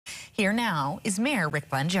Here now is Mayor Rick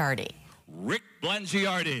Blangiardi. Rick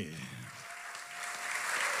Blangiardi.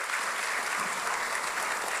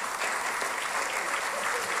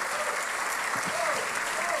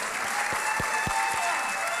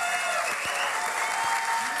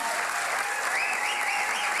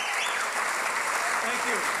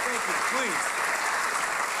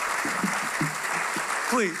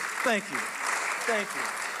 Please, thank you. Thank you.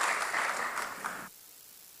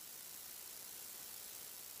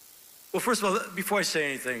 Well, first of all, before I say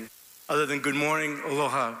anything, other than good morning,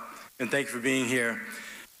 aloha, and thank you for being here,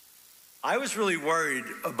 I was really worried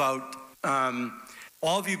about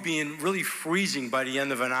all of you being really freezing by the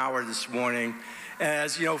end of an hour this morning.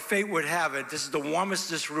 As you know, fate would have it, this is the warmest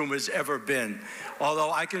this room has ever been.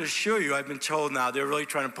 Although I can assure you, I've been told now, they're really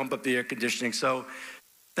trying to pump up the air conditioning. So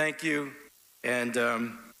thank you. And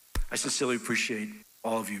I sincerely appreciate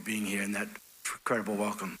all of you being here and that incredible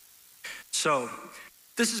welcome. So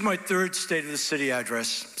this is my third State of the City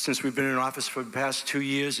address since we've been in office for the past 2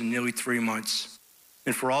 years and nearly 3 months.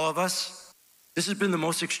 And for all of us, this has been the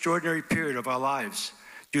most extraordinary period of our lives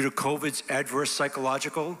due to COVID's adverse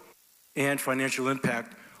psychological and financial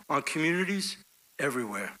impact on communities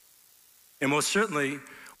everywhere. And most certainly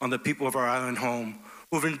on the people of our island home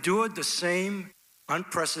who've endured the same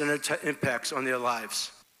unprecedented impacts on their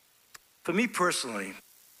lives. For me personally,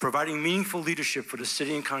 providing meaningful leadership for the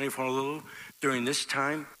city and county of Honolulu during this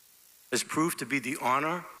time has proved to be the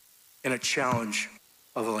honor and a challenge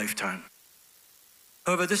of a lifetime.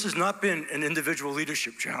 However, this has not been an individual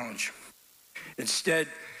leadership challenge. Instead,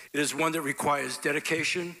 it is one that requires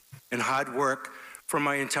dedication and hard work from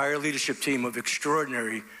my entire leadership team of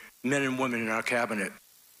extraordinary men and women in our cabinet,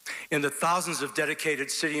 and the thousands of dedicated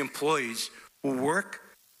city employees who work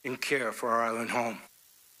and care for our island home.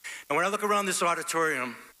 And when I look around this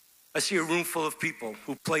auditorium, I see a room full of people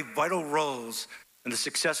who play vital roles in the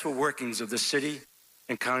successful workings of the city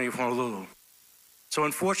and county of Honolulu. So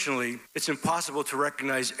unfortunately, it's impossible to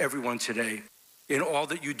recognize everyone today in all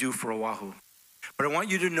that you do for Oahu. But I want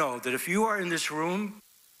you to know that if you are in this room,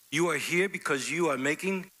 you are here because you are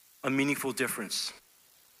making a meaningful difference.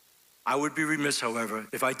 I would be remiss, however,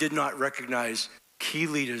 if I did not recognize key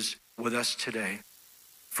leaders with us today.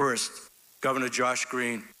 First, Governor Josh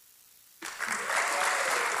Green.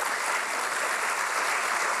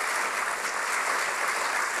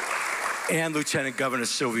 And Lieutenant Governor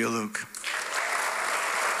Sylvia Luke.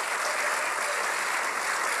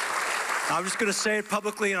 I'm just going to say it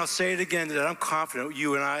publicly, and I'll say it again, that I'm confident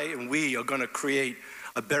you and I and we are going to create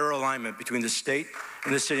a better alignment between the state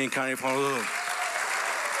and the city and county of Honolulu.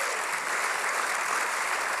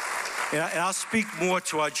 And I'll speak more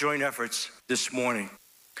to our joint efforts this morning.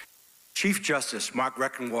 Chief Justice Mark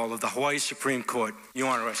Reckenwald of the Hawaii Supreme Court, you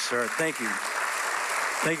honor us, sir. Thank you.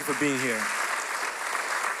 Thank you for being here.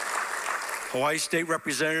 Hawaii State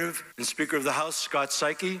Representative and Speaker of the House, Scott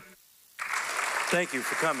Saiki, thank you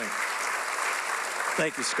for coming.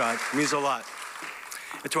 Thank you, Scott. It means a lot.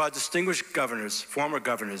 And to our distinguished governors, former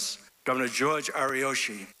governors, Governor George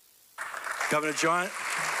Ariyoshi, Governor John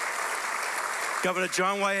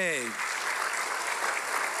Waie,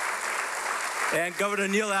 and Governor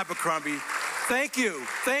Neil Abercrombie, thank you,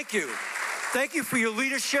 thank you. Thank you for your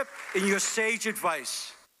leadership and your sage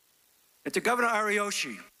advice. And to Governor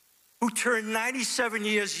Ariyoshi, who turned 97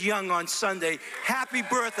 years young on Sunday, happy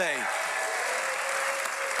birthday.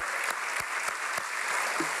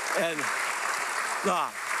 And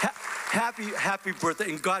happy birthday,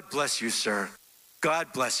 and God bless you, sir.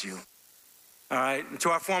 God bless you. All right, and to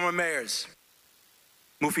our former mayors,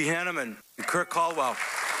 Mufi Hanneman and Kirk Caldwell.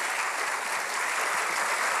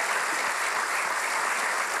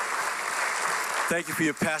 Thank you for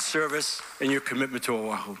your past service and your commitment to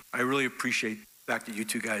Oahu. I really appreciate the fact that you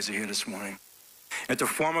two guys are here this morning. And to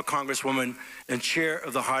former Congresswoman and Chair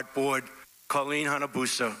of the Heart Board, Colleen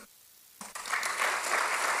Hanabusa.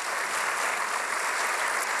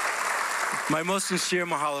 My most sincere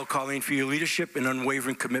mahalo, Colleen, for your leadership and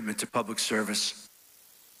unwavering commitment to public service.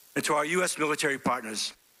 And to our U.S. military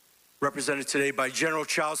partners, represented today by General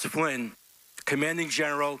Charles Flynn, Commanding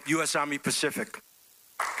General, U.S. Army Pacific.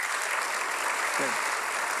 Okay.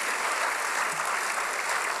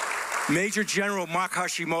 Major General Mark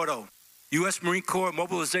Hashimoto, U.S. Marine Corps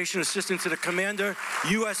Mobilization Assistant to the Commander,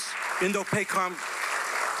 U.S. Indo-PACOM.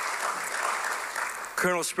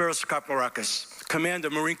 Colonel Spiros Kaparakis, Commander,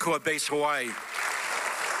 Marine Corps Base, Hawaii.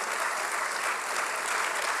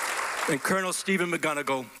 And Colonel Stephen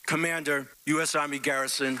McGonigal, Commander, U.S. Army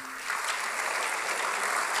Garrison.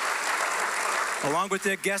 Along with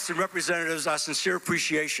their guests and representatives, our sincere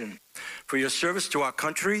appreciation for your service to our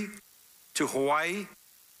country, to Hawaii,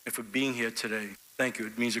 and for being here today. Thank you.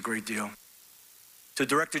 It means a great deal. To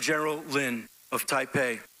Director General Lin of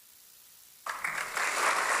Taipei,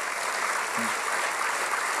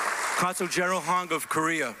 Consul General Hong of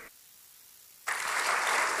Korea,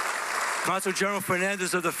 Consul General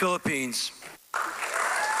Fernandez of the Philippines,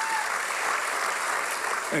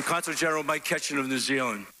 and Consul General Mike Ketchen of New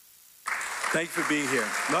Zealand. Thank you for being here.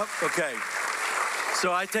 Nope, okay.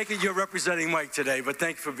 So I take it you're representing Mike today, but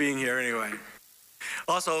thank you for being here anyway.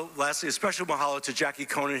 Also, lastly, a special mahalo to Jackie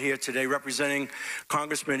Conan here today, representing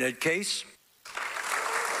Congressman Ed Case,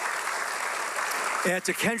 and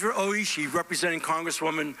to Kendra Oishi, representing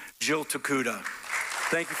Congresswoman Jill Takuda.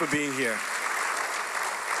 Thank you for being here.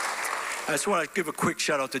 I just want to give a quick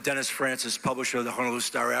shout out to Dennis Francis, publisher of the Honolulu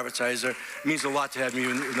Star Advertiser. It means a lot to have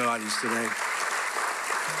you in the audience today.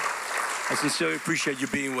 I sincerely appreciate you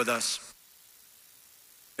being with us.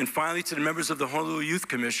 And finally, to the members of the Honolulu Youth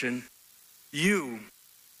Commission, you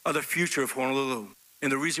are the future of Honolulu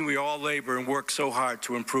and the reason we all labor and work so hard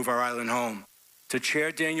to improve our island home. To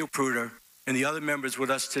Chair Daniel Pruder and the other members with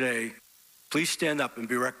us today, please stand up and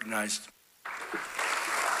be recognized.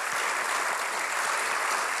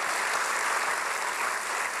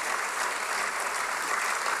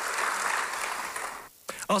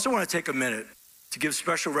 I also want to take a minute to give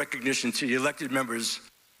special recognition to the elected members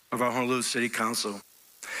of our Honolulu City Council,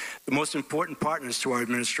 the most important partners to our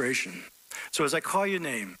administration. So as I call your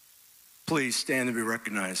name, please stand and be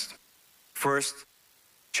recognized. First,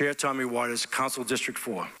 Chair Tommy Waters, Council District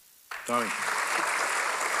 4. Tommy.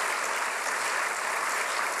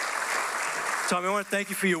 Tommy, I want to thank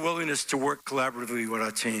you for your willingness to work collaboratively with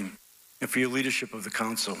our team and for your leadership of the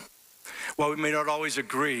council. While we may not always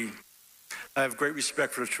agree, I have great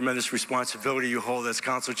respect for the tremendous responsibility you hold as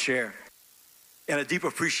council chair and a deep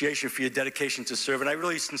appreciation for your dedication to serve. And I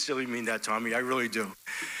really sincerely mean that, Tommy. I really do.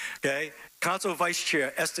 Okay? Council Vice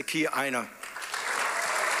Chair Esther Kia Aina,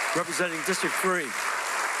 representing District 3.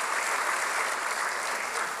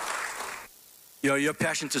 Your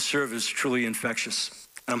passion to serve is truly infectious.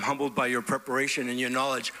 And I'm humbled by your preparation and your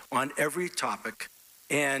knowledge on every topic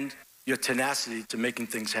and your tenacity to making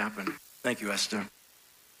things happen. Thank you, Esther.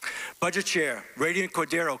 Budget Chair Radiant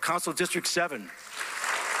Cordero, Council District 7.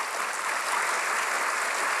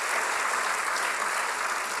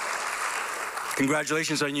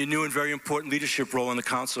 Congratulations on your new and very important leadership role in the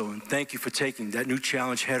council, and thank you for taking that new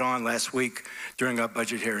challenge head on last week during our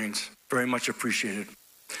budget hearings. Very much appreciated.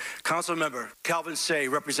 Council Member Calvin Say,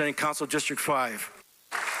 representing Council District 5.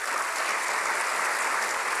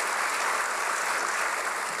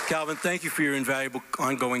 Calvin, thank you for your invaluable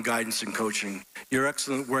ongoing guidance and coaching. Your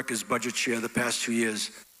excellent work as budget chair the past 2 years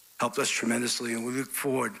helped us tremendously, and we look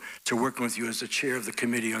forward to working with you as the chair of the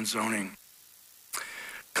Committee on Zoning.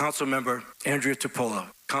 Council Member Andrea Topola,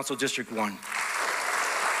 Council District 1.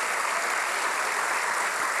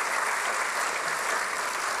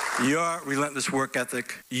 Your relentless work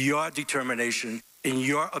ethic, your determination, and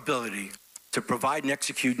your ability to provide and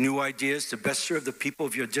execute new ideas to best serve the people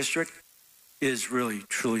of your district is really,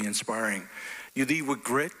 truly inspiring. You lead with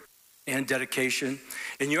grit and dedication,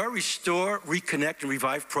 and your Restore, Reconnect, and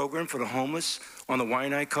Revive program for the homeless on the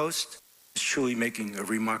Waianae Coast is truly making a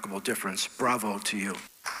remarkable difference. Bravo to you.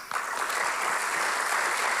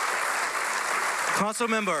 Council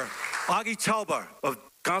Member Augie Talba of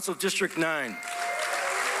Council District 9.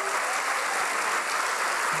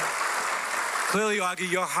 Clearly, Augie,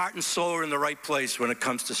 your heart and soul are in the right place when it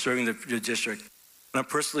comes to serving your district. And I'm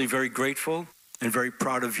personally very grateful and very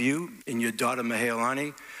proud of you and your daughter,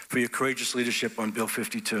 Mahealani, for your courageous leadership on Bill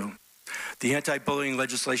 52, the anti-bullying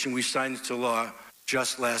legislation we signed into law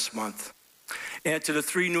just last month. And to the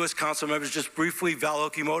 3 newest council members, just briefly, Val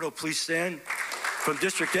Okimoto, please stand, from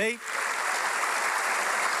District 8.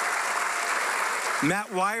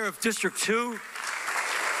 Matt Wire of District 2.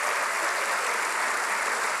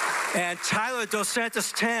 And Tyler Dos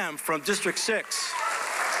Santos Tam from District 6.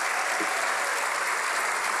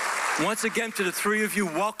 Once again, to the 3 of you,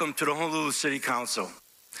 welcome to the Honolulu City Council.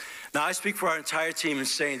 Now, I speak for our entire team in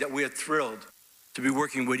saying that we are thrilled to be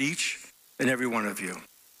working with each and every one of you.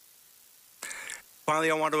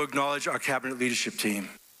 Finally, I want to acknowledge our cabinet leadership team,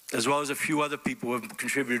 as well as a few other people who have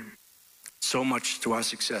contributed so much to our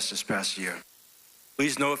success this past year.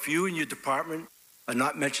 Please know if you and your department are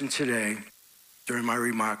not mentioned today during my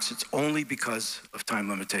remarks, it's only because of time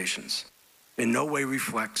limitations. In no way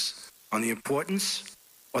reflects on the importance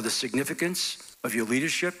or the significance of your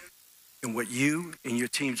leadership and what you and your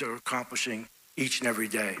teams are accomplishing each and every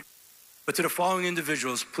day. But to the following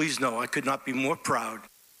individuals, please know I could not be more proud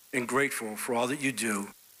and grateful for all that you do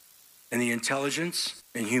and the intelligence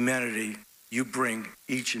and humanity you bring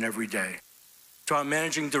each and every day. To our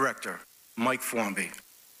Managing Director, Mike Formby.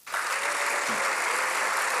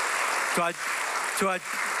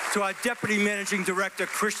 To our Deputy Managing Director,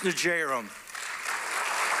 Krishna Jairam.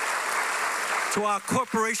 To our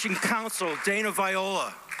Corporation Counsel, Dana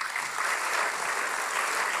Viola.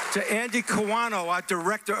 To Andy Kawano, our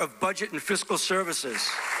Director of Budget and Fiscal Services.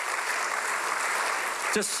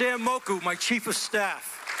 To Sam Moku, my Chief of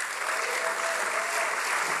Staff.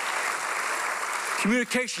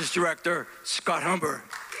 Communications Director, Scott Humber.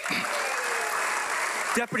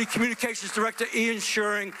 Deputy Communications Director, Ian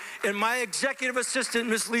Shuring, and my Executive Assistant,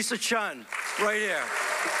 Ms. Lisa Chun, right here.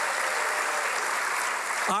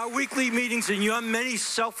 Our weekly meetings and your many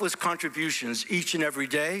selfless contributions each and every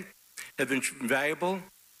day have been valuable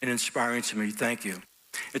and inspiring to me. Thank you.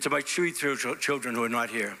 And to my three children who are not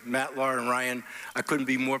here, Matt, Laura, and Ryan, I couldn't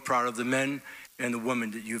be more proud of the men and the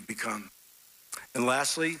women that you've become. And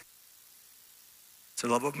lastly, to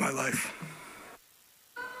the love of my life,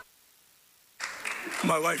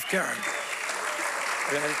 my wife, Karen.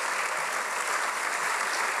 Okay?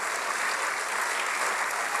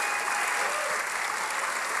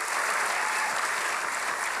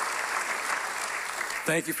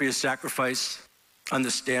 Thank you for your sacrifice,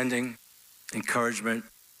 understanding, encouragement,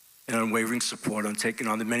 and unwavering support on taking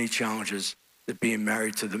on the many challenges that being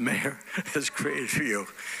married to the mayor has created for you.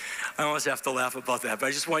 I almost have to laugh about that, but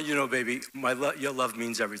I just want you to know, baby, your love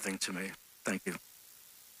means everything to me. Thank you.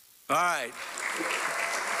 All right.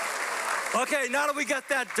 Okay, now that we got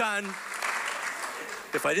that done,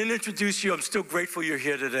 if I didn't introduce you, I'm still grateful you're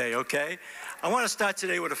here today, okay? I want to start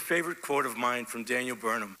today with a favorite quote of mine from Daniel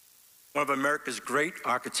Burnham, one of America's great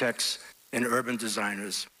architects and urban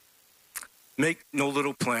designers. Make no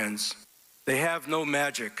little plans. They have no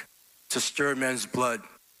magic to stir men's blood.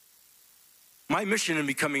 My mission in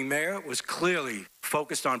becoming mayor was clearly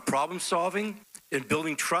focused on problem solving and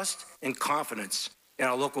building trust and confidence in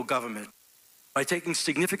our local government by taking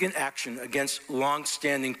significant action against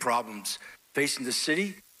long-standing problems facing the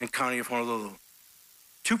city and county of Honolulu.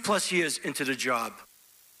 2+ years into the job,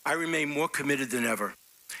 I remain more committed than ever.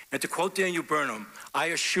 And to quote Daniel Burnham, I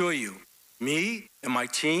assure you, me and my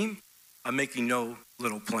team are making no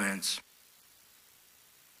little plans.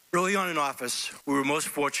 Early on in office, we were most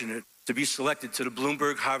fortunate to be selected to the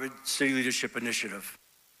Bloomberg-Harvard City Leadership Initiative,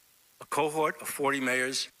 a cohort of 40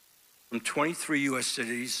 mayors from 23 U.S.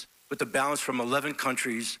 cities with a balance from 11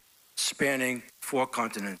 countries spanning 4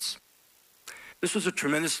 continents. This was a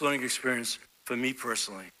tremendous learning experience for me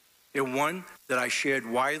personally, and one that I shared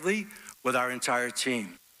widely with our entire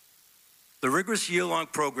team. The rigorous year-long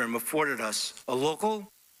program afforded us a local,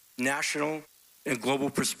 national, and global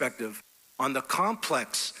perspective on the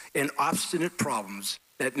complex and obstinate problems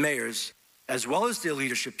that mayors, as well as their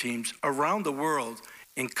leadership teams around the world,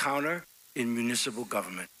 encounter in municipal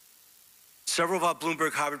government. Several of our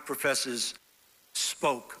Bloomberg-Harvard professors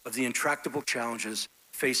spoke of the intractable challenges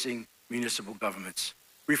facing municipal governments,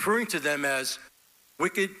 referring to them as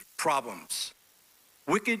wicked problems.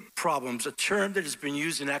 Wicked problems, a term that has been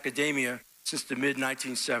used in academia since the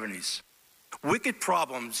mid-1970s. Wicked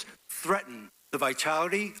problems threaten the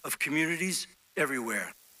vitality of communities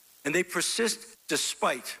everywhere, and they persist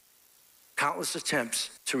despite countless attempts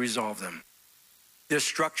to resolve them. Their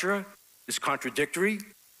structure is contradictory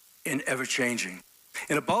and ever-changing.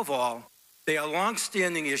 And above all, they are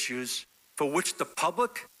long-standing issues for which the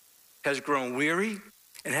public has grown weary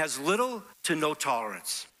and has little to no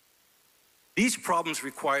tolerance. These problems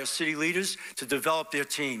require city leaders to develop their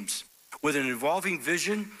teams with an evolving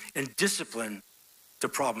vision and discipline to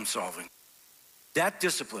problem solving. That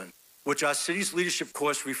discipline, which our city's leadership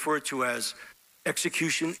course referred to as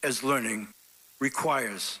execution as learning,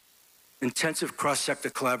 requires intensive cross-sector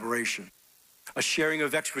collaboration, a sharing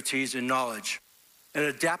of expertise and knowledge, an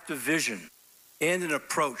adaptive vision, and an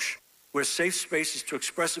approach where safe spaces to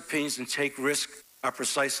express opinions and take risks are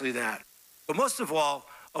precisely that. But most of all,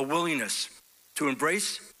 a willingness to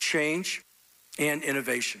embrace change and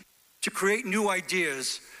innovation, to create new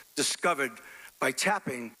ideas discovered by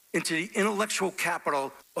tapping into the intellectual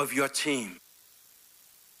capital of your team.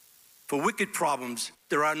 For wicked problems,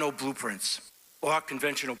 there are no blueprints or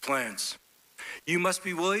conventional plans. You must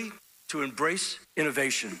be willing to embrace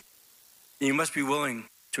innovation. And you must be willing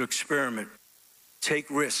to experiment, take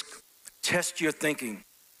risk, test your thinking,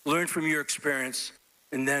 learn from your experience,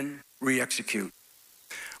 and then re-execute.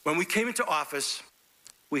 When we came into office,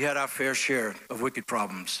 we had our fair share of wicked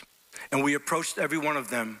problems, and we approached every one of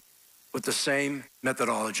them with the same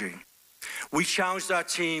methodology. We challenged our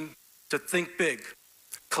team to think big,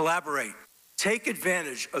 collaborate, take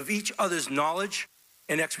advantage of each other's knowledge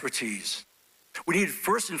and expertise. We needed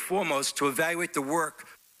first and foremost to evaluate the work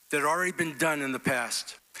that had already been done in the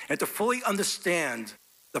past and to fully understand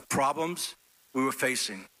the problems we were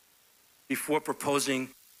facing before proposing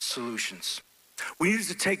solutions. We needed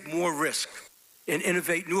to take more risk and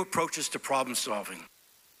innovate new approaches to problem solving.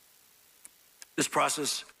 This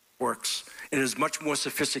process works and is much more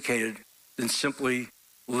sophisticated than simply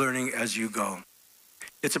learning as you go.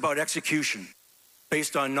 It's about execution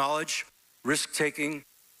based on knowledge, risk-taking,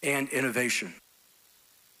 and innovation.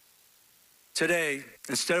 Today,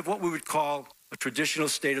 instead of what we would call a traditional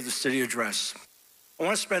State of the City address, I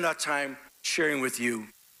want to spend our time sharing with you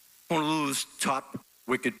Honolulu's top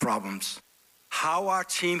wicked problems, how our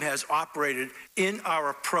team has operated in our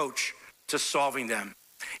approach to solving them,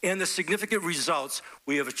 and the significant results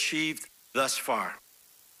we have achieved thus far.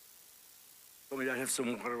 Let me have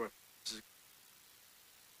some water.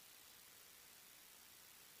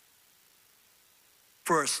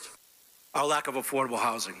 First, our lack of affordable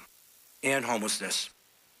housing and homelessness.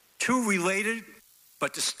 Two related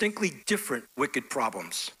but distinctly different wicked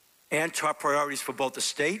problems and top priorities for both the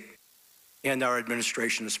state and our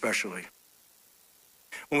administration especially.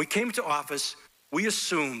 When we came into office, we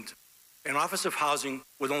assumed an Office of Housing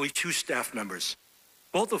with only 2 staff members,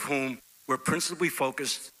 both of whom were principally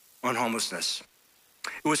focused on homelessness.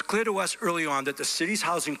 It was clear to us early on that the city's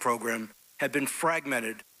housing program had been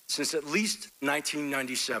fragmented since at least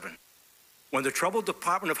 1997, when the troubled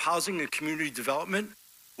Department of Housing and Community Development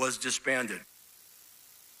was disbanded.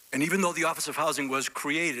 And even though the Office of Housing was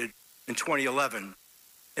created in 2011,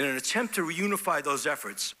 in an attempt to reunify those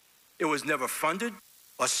efforts, it was never funded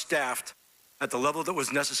or staffed at the level that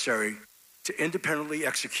was necessary to independently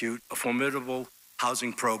execute a formidable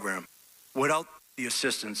housing program without the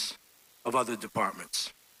assistance of other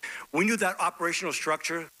departments. We knew that operational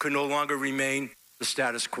structure could no longer remain the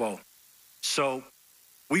status quo. So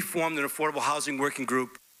we formed an affordable housing working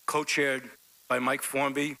group co-chaired by Mike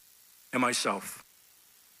Formby and myself,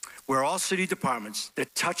 where all city departments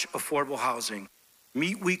that touch affordable housing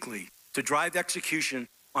meet weekly to drive execution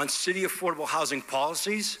on city affordable housing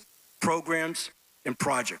policies, programs, and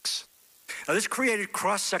projects. Now, this created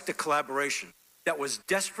cross-sector collaboration that was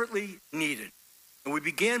desperately needed. And we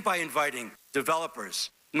began by inviting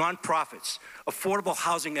developers, nonprofits, affordable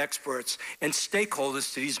housing experts, and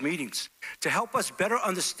stakeholders to these meetings to help us better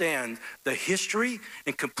understand the history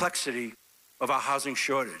and complexity of our housing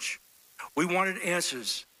shortage. We wanted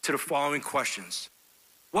answers to the following questions.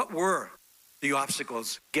 What were the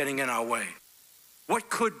obstacles getting in our way? What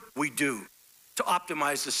could we do to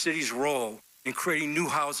optimize the city's role in creating new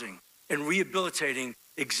housing and rehabilitating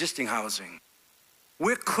existing housing?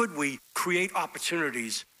 Where could we create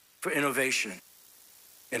opportunities for innovation?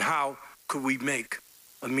 And how could we make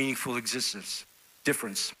a meaningful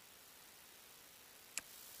difference?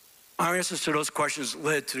 Our answers to those questions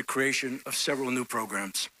led to the creation of several new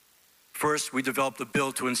programs. First, we developed a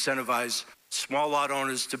bill to incentivize small lot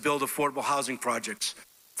owners to build affordable housing projects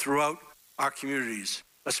throughout our communities,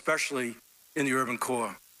 especially in the urban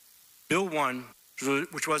core. Bill 1,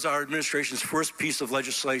 which was our administration's first piece of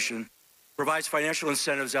legislation, provides financial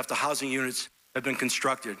incentives after housing units have been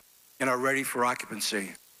constructed and are ready for occupancy.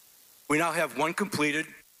 We now have 1 completed,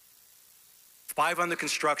 5 under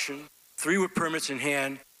construction, 3 with permits in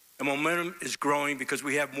hand, and momentum is growing because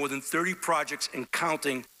we have more than 30 projects and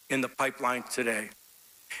counting in the pipeline today.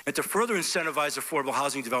 And to further incentivize affordable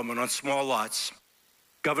housing development on small lots,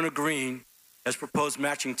 Governor Green has proposed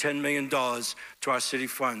matching $10 million to our city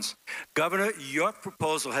funds. Governor, your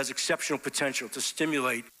proposal has exceptional potential to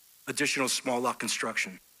stimulate additional small lot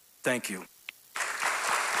construction. Thank you.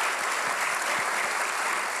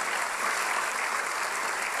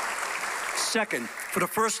 Second, for the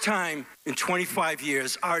first time in 25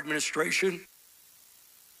 years, our administration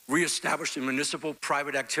reestablished a municipal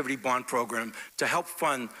private activity bond program to help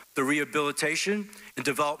fund the rehabilitation and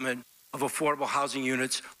development of affordable housing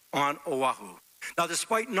units on Oahu. Now,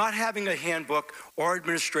 despite not having a handbook or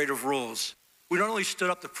administrative rules, we not only stood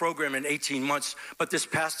up the program in 18 months, but this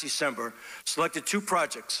past December, selected 2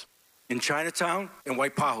 projects in Chinatown and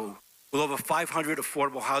Waipahu with over 500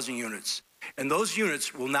 affordable housing units. And those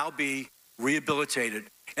units will now be rehabilitated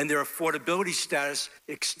and their affordability status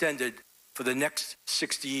extended for the next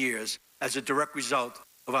 60 years as a direct result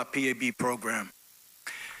of our PAB program.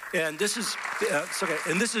 And this is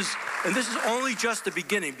only just the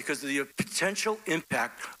beginning because of the potential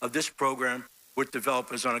impact of this program with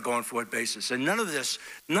developers on a going forward basis. And none of this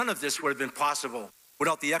would have been possible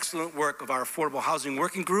without the excellent work of our Affordable Housing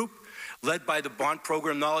Working Group, led by the Bond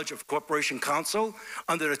Program Knowledge of Corporation Council,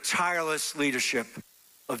 under the tireless leadership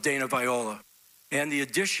of Dana Viola, and the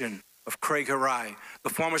addition of Craig Harai, the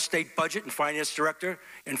former State Budget and Finance Director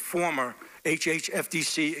and former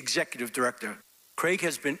HHFDC Executive Director. Craig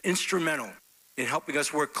has been instrumental in helping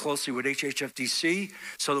us work closely with HHFDC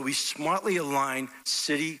so that we smartly align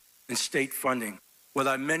city and state funding with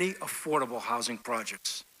our many affordable housing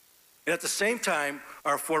projects. And at the same time,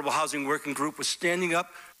 our Affordable Housing Working Group was standing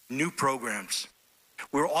up new programs.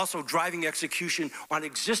 We're also driving execution on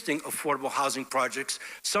existing affordable housing projects,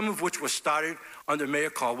 some of which were started under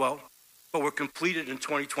Mayor Caldwell, but were completed in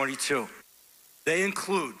 2022. They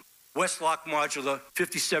include West Lock Modular,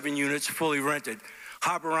 57 units fully rented.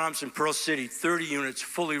 Harbor Arms in Pearl City, 30 units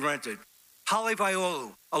fully rented. Halle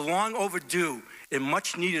Vaiolu, a long overdue and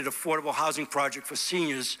much needed affordable housing project for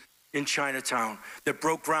seniors in Chinatown that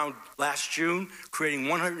broke ground last June, creating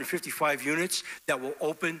 155 units that will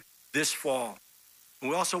open this fall. And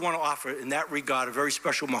we also want to offer, in that regard, a very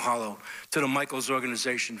special mahalo to the Michaels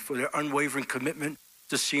organization for their unwavering commitment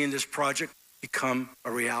to seeing this project become a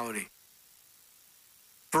reality.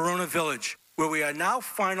 Verona Village, where we are now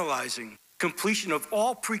finalizing completion of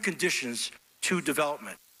all preconditions to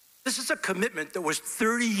development. This is a commitment that was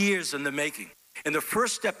 30 years in the making, and the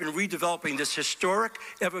first step in redeveloping this historic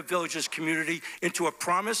Ever Villages community into a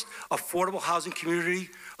promised affordable housing community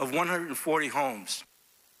of 140 homes.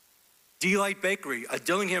 Delight Bakery, a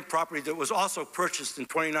Dillingham property that was also purchased in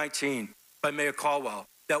 2019 by Mayor Caldwell,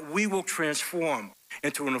 that we will transform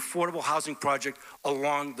into an affordable housing project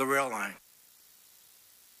along the rail line.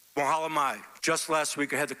 Mahalo Mai, just last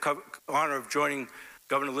week I had the honor of joining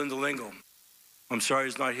Governor Linda Lingle. I'm sorry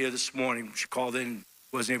he's not here this morning. She called in,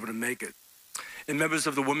 wasn't able to make it. And members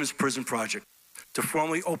of the Women's Prison Project to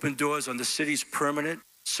formally open doors on the city's permanent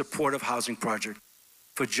supportive housing project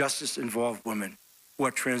for justice-involved women who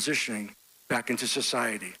are transitioning back into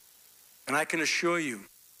society. And I can assure you,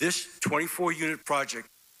 this 24-unit project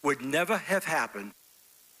would never have happened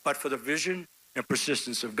but for the vision and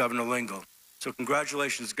persistence of Governor Lingle. So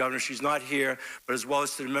congratulations, Governor. She's not here, but as well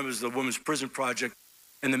as to the members of the Women's Prison Project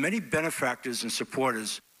and the many benefactors and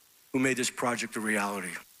supporters who made this project a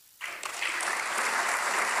reality.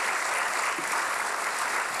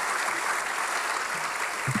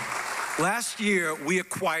 Last year, we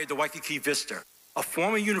acquired the Waikiki Vista, a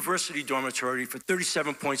former university dormitory, for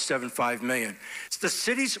 $37.75 million. It's the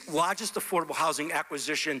city's largest affordable housing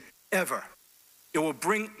acquisition ever. It will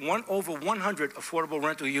bring over 100 affordable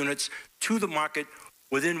rental units to the market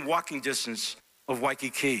within walking distance of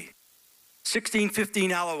Waikiki.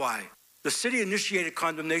 1615 Alawai. The city initiated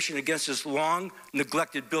condemnation against this long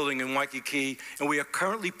neglected building in Waikiki, and we are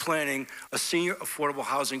currently planning a senior affordable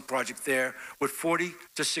housing project there with 40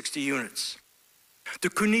 to 60 units. The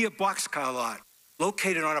Kunia Boxcar Lot,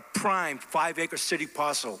 located on a prime 5-acre city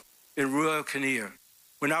parcel in Royal Kunia.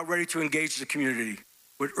 We're now ready to engage the community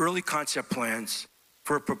with early concept plans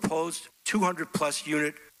for a proposed 200-plus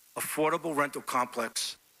unit affordable rental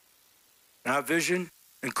complex. And our vision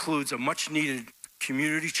includes a much-needed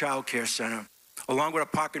community child care center, along with a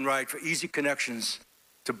park and ride for easy connections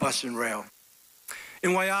to bus and rail.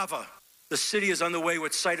 In Waiava, the city is underway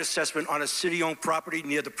with site assessment on a city-owned property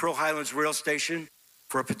near the Pearl Highlands Rail Station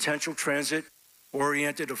for a potential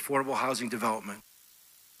transit-oriented affordable housing development.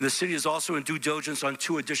 The city is also in due diligence on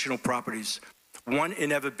 2 additional properties, one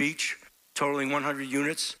in Ever Beach, totaling 100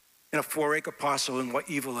 units, and a 4-acre parcel in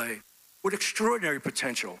Wai'iwalei, with extraordinary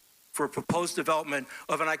potential for a proposed development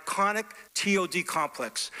of an iconic TOD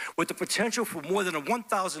complex with the potential for more than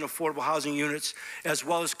 1,000 affordable housing units, as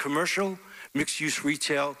well as commercial, mixed-use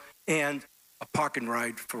retail, and a park and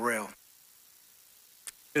ride for rail.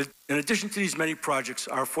 In addition to these many projects,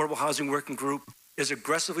 our Affordable Housing Working Group is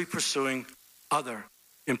aggressively pursuing other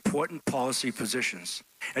important policy positions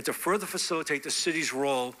and to further facilitate the city's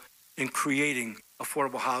role in creating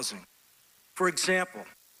affordable housing. For example,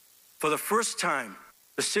 for the first time,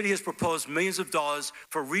 the city has proposed millions of dollars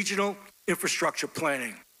for regional infrastructure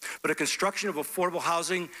planning for the construction of affordable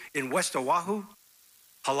housing in West Oahu,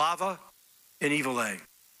 Halava, and Iwalei.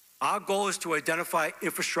 Our goal is to identify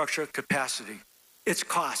infrastructure capacity, its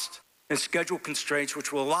cost, and schedule constraints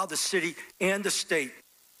which will allow the city and the state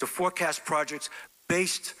to forecast projects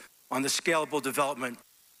based on the scalable development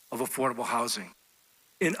of affordable housing.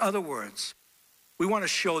 In other words, we want to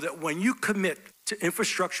show that when you commit to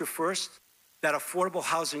infrastructure first, that affordable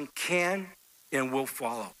housing can and will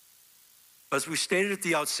follow. As we stated at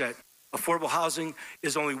the outset, affordable housing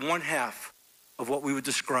is only one half of what we would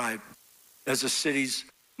describe as the city's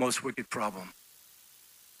most wicked problem.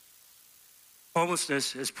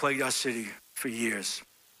 Homelessness has plagued our city for years,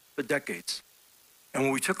 for decades. And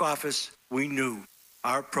when we took office, we knew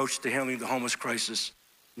our approach to handling the homeless crisis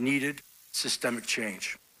needed systemic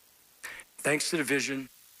change. Thanks to the vision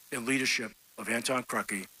and leadership of Anton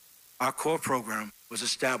Krucke, our core program was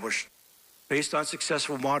established based on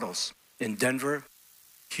successful models in Denver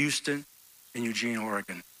Houston, and Eugene,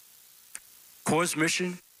 Oregon. CORE's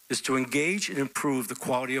mission is to engage and improve the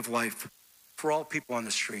quality of life for all people on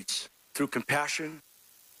the streets through compassion,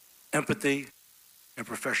 empathy, and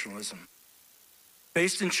professionalism.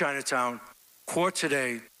 Based in Chinatown, CORE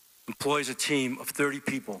today employs a team of 30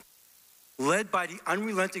 people, led by the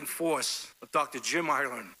unrelenting force of Dr. Jim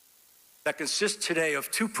Ireland, that consists today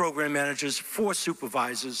of 2 program managers, 4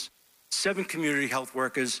 supervisors, 7 community health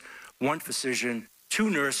workers, 1 physician, 2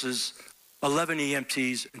 nurses, 11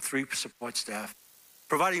 EMTs, and 3 support staff,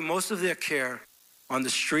 providing most of their care on the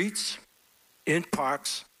streets, in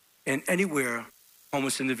parks, and anywhere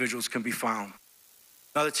homeless individuals can be found.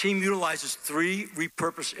 Now, the team utilizes 3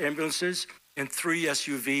 repurposed ambulances and 3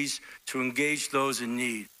 SUVs to engage those in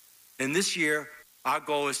need. And this year, our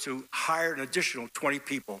goal is to hire an additional 20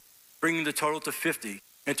 people, bringing the total to 50,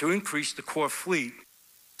 and to increase the CORE fleet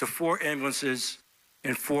to 4 ambulances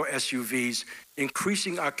and 4 SUVs,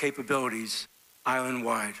 increasing our capabilities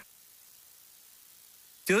island-wide.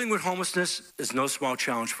 Dealing with homelessness is no small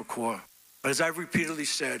challenge for CORE. But as I've repeatedly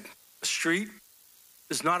said, a street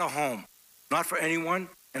is not a home, not for anyone,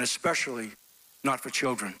 and especially not for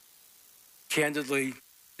children. Candidly,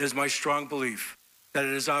 it is my strong belief that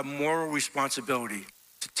it is our moral responsibility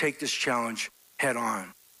to take this challenge head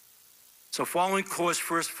on. So following CORE's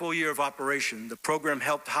first full year of operation, the program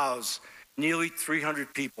helped house nearly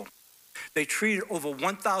 300 people. They treated over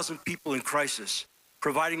 1,000 people in crisis,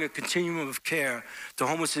 providing a continuum of care to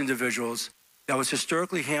homeless individuals that was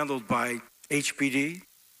historically handled by HPD,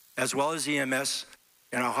 as well as EMS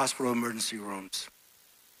and our hospital emergency rooms.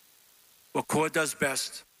 What CORE does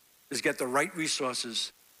best is get the right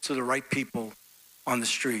resources to the right people on the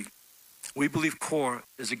street. We believe CORE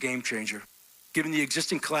is a game changer, given the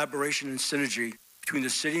existing collaboration and synergy between the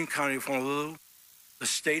city and county of Honolulu, the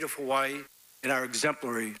state of Hawaii, and our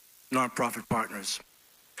exemplary nonprofit partners.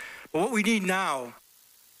 But what we need now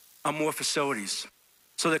are more facilities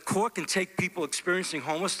so that CORE can take people experiencing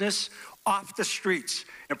homelessness off the streets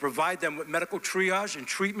and provide them with medical triage and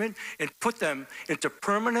treatment and put them into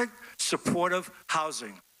permanent, supportive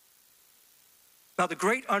housing. Now, the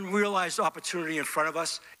great unrealized opportunity in front of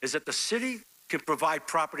us is that the city can provide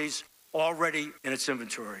properties already in its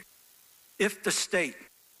inventory. If the state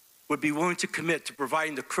would be willing to commit to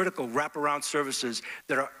providing the critical wraparound services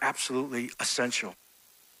that are absolutely essential.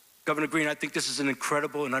 Governor Green, I think this is an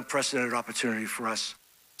incredible and unprecedented opportunity for us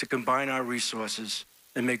to combine our resources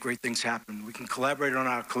and make great things happen. We can collaborate on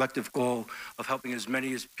our collective goal of helping as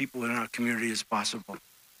many people in our community as possible.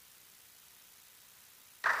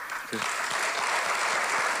 Okay.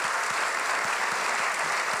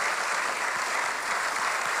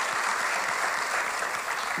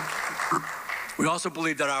 We also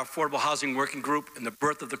believe that our Affordable Housing Working Group and the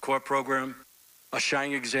birth of the CORE program are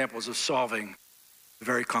shining examples of solving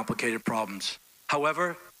very complicated problems.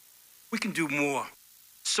 However, we can do more.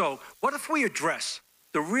 So what if we address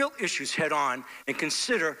the real issues head on and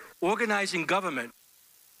consider organizing government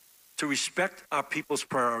to respect our people's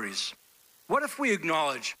priorities? What if we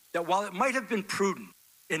acknowledge that while it might have been prudent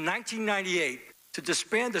in 1998 to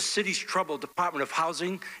disband the city's troubled Department of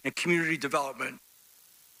Housing and Community Development,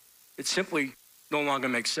 it simply no longer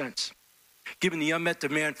makes sense, given the unmet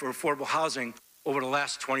demand for affordable housing over the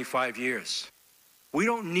last 25 years. We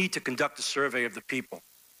don't need to conduct a survey of the people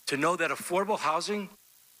to know that affordable housing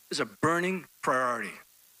is a burning priority.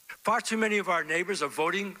 Far too many of our neighbors are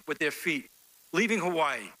voting with their feet, leaving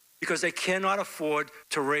Hawaii because they cannot afford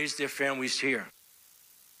to raise their families here.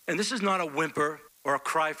 And this is not a whimper or a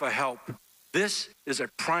cry for help. This is a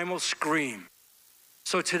primal scream.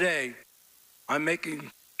 So today, I'm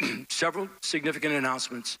making several significant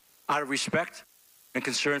announcements out of respect and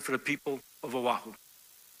concern for the people of Oahu.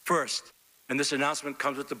 First, and this announcement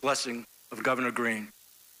comes with the blessing of Governor Green,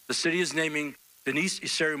 the city is naming Denise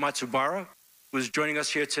Iseri Matsubara, who is joining us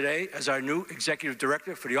here today as our new Executive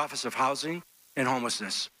Director for the Office of Housing and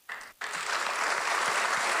Homelessness.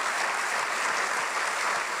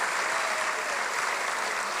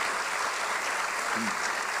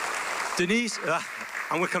 Denise,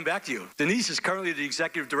 I'm going to come back to you. Denise is currently the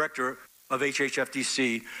Executive Director of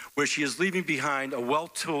HHFDC, where she is leaving behind a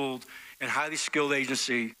well-tooled and highly skilled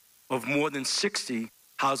agency of more than 60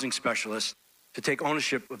 housing specialists to take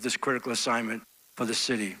ownership of this critical assignment for the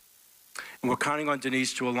city. And we're counting on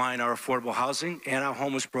Denise to align our affordable housing and our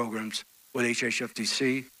homeless programs with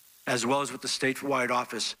HHFDC, as well as with the statewide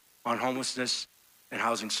Office on Homelessness and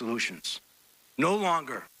Housing Solutions. No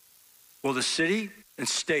longer will the city and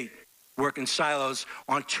state work in silos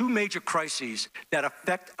on 2 major crises that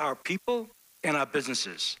affect our people and our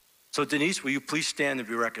businesses. So Denise, will you please stand and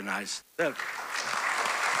be recognized?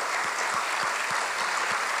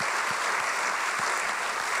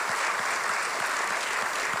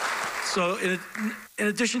 So in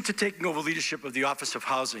addition to taking over leadership of the Office of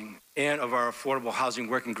Housing and of our Affordable Housing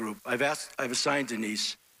Working Group, I've assigned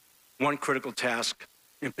Denise one critical task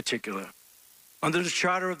in particular. Under the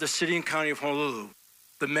charter of the City and County of Honolulu,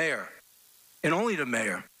 the mayor, and only the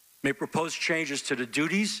mayor, may propose changes to the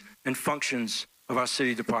duties and functions of our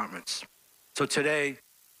city departments. So today,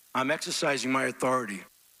 I'm exercising my authority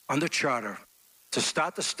under charter to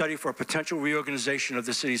start the study for a potential reorganization of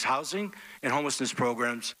the city's housing and homelessness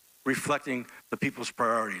programs, reflecting the people's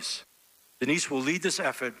priorities. Denise will lead this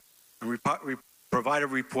effort and provide a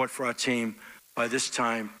report for our team by this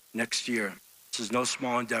time next year. This is no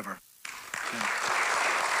small endeavor.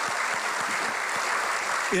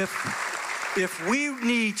 If we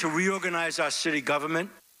need to reorganize our city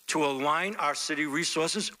government to align our city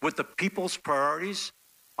resources with the people's priorities,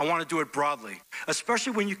 I want to do it broadly,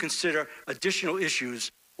 especially when you consider additional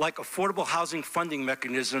issues like affordable housing funding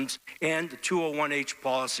mechanisms and the 201H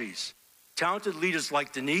policies. Talented leaders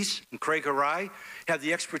like Denise and Craig Harai have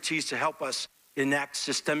the expertise to help us enact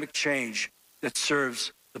systemic change that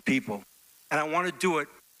serves the people. And I want to do it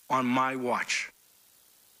on my watch.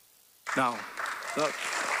 Now, look,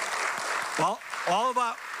 all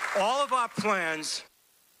of our plans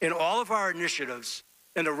and all of our initiatives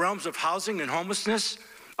in the realms of housing and homelessness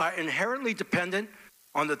are inherently dependent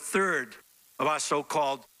on the third of our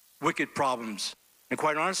so-called wicked problems. And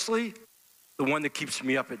quite honestly, the one that keeps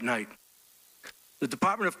me up at night. The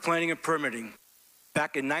Department of Planning and Permitting,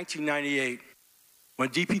 back in 1998, when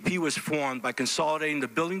DPP was formed by consolidating the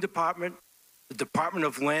Building Department, the Department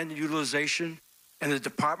of Land Utilization, and the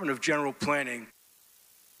Department of General Planning,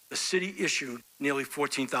 the city issued nearly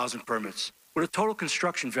 14,000 permits with a total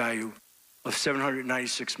construction value of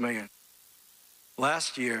 $796 million.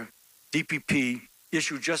 Last year, DPP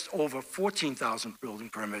issued just over 14,000 building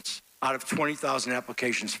permits out of 20,000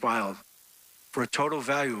 applications filed for a total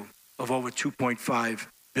value of over $2.5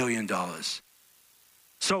 billion.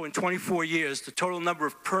 So in 24 years, the total number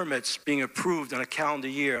of permits being approved in a calendar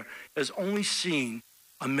year has only seen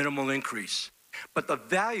a minimal increase. But the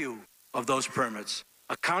value of those permits,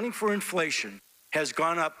 accounting for inflation, has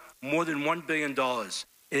gone up more than $1 billion,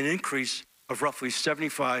 an increase of roughly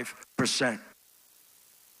 75%.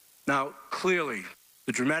 Now, clearly,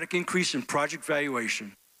 the dramatic increase in project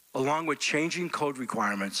valuation, along with changing code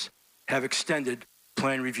requirements, have extended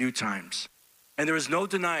plan review times. And there is no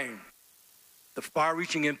denying the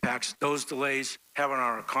far-reaching impacts those delays have on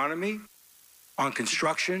our economy, on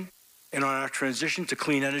construction, and on our transition to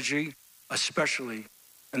clean energy, especially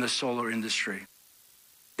in the solar industry.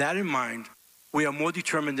 That in mind, we are more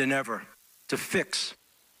determined than ever to fix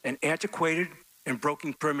an antiquated and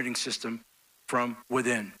broken permitting system from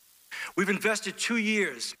within. We've invested 2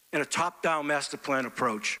 years in a top-down master plan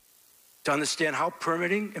approach to understand how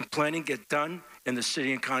permitting and planning get done in the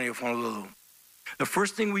City and County of Honolulu. The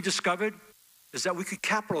first thing we discovered is that we could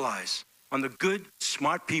capitalize on the good,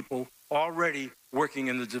 smart people already working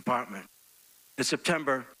in the department. In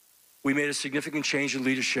September, we made a significant change in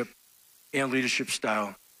leadership and leadership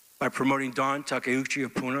style by promoting Don Takeuchi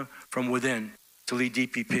Apuna from within to lead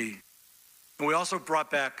DPP. And we also brought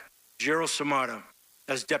back Jiro Samada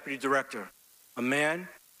as Deputy Director, a man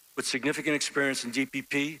with significant experience in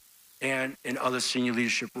DPP and in other senior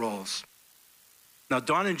leadership roles. Now,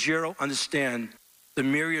 Don and Jiro understand the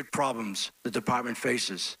myriad problems the department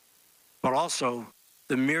faces, but also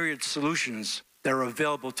the myriad solutions that are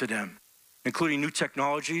available to them, including new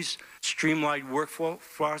technologies, streamlined workflow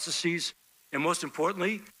processes, and most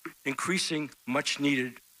importantly, increasing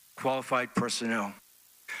much-needed qualified personnel.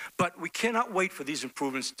 But we cannot wait for these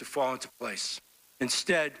improvements to fall into place.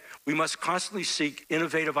 Instead, we must constantly seek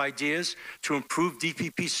innovative ideas to improve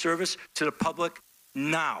DPP service to the public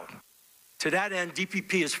now. To that end,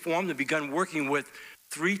 DPP has formed and begun working with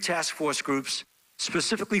 3 task force groups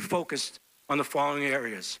specifically focused on the following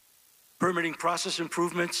areas: permitting process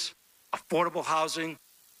improvements, affordable housing,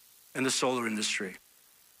 and the solar industry.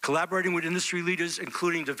 Collaborating with industry leaders,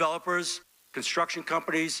 including developers, construction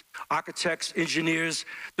companies, architects, engineers,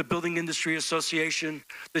 the Building Industry Association,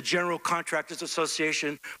 the General Contractors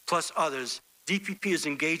Association, plus others, DPP is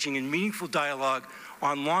engaging in meaningful dialogue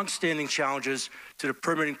on long-standing challenges to the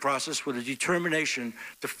permitting process with a determination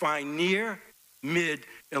to find near, mid,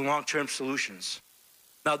 and long-term solutions.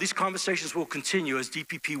 Now, these conversations will continue as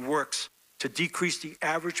DPP works to decrease the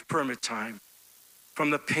average permit time from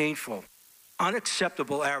the painful,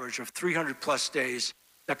 unacceptable average of 300-plus days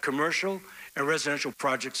that commercial and residential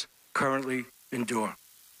projects currently endure.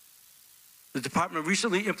 The department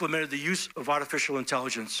recently implemented the use of artificial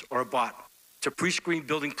intelligence, or a bot, to pre-screen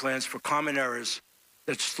building plans for common errors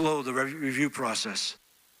that slow the review process.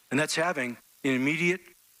 And that's having an immediate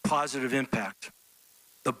positive impact.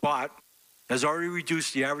 The bot has already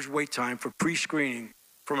reduced the average wait time for pre-screening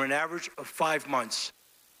from an average of 5 months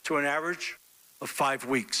to an average of 5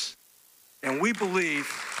 weeks. And we believe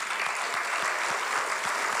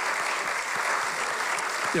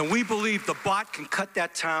the bot can cut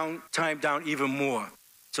that time down even more.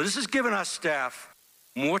 So this has given our staff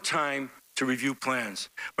more time to review plans,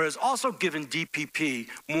 but it's also given DPP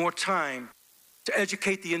more time to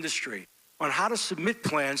educate the industry on how to submit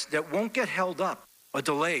plans that won't get held up or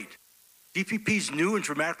delayed. DPP's new and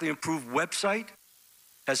dramatically improved website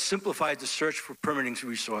has simplified the search for permitting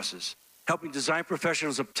resources, helping design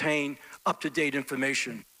professionals obtain up-to-date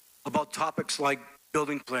information about topics like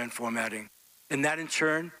building plan formatting. And that, in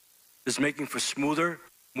turn, is making for smoother,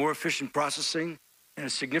 more efficient processing and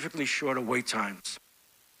significantly shorter wait times.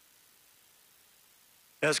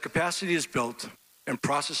 As capacity is built and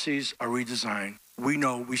processes are redesigned, we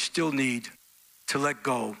know we still need to let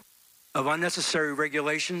go of unnecessary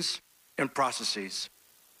regulations and processes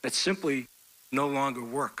that simply no longer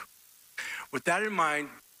work. With that in mind,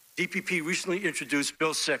 DPP recently introduced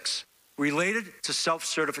Bill 6, related to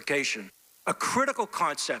self-certification, a critical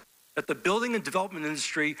concept that the building and development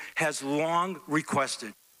industry has long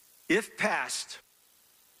requested. If passed,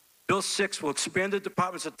 Bill 6 will expand the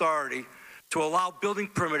department's authority to allow building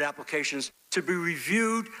permit applications to be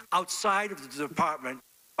reviewed outside of the department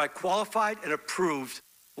by qualified and approved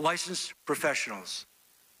licensed professionals.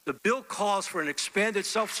 The bill calls for an expanded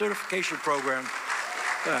self-certification program.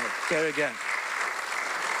 Say it again.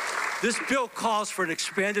 This bill calls for an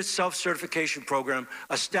expanded self-certification program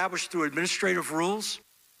established through administrative rules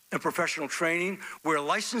and professional training, where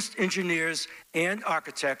licensed engineers and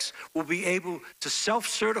architects will be able to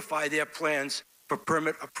self-certify their plans for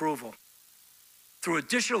permit approval. Through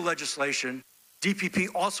additional legislation, DPP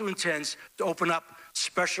also intends to open up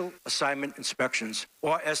special assignment inspections,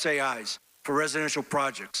 or SAIs, for residential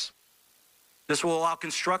projects. This will allow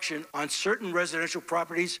construction on certain residential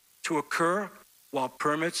properties to occur while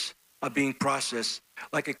permits are being processed,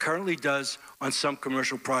 like it currently does on some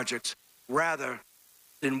commercial projects, rather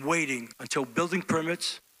than waiting until building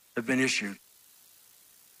permits have been issued.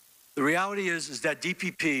 The reality is that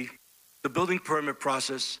DPP, the building permit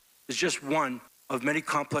process, is just one of many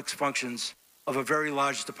complex functions of a very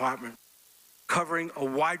large department, covering a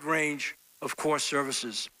wide range of core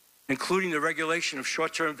services, including the regulation of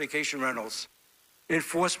short-term vacation rentals,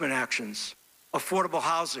 enforcement actions, affordable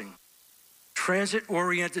housing,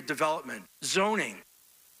 transit-oriented development, zoning,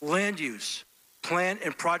 land use, plan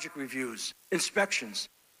and project reviews, inspections,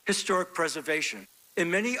 historic preservation,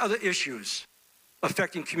 and many other issues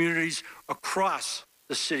affecting communities across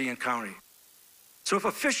the city and county. So if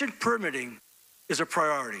efficient permitting is a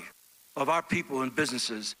priority of our people and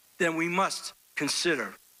businesses, then we must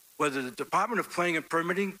consider whether the Department of Planning and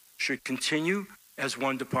Permitting should continue as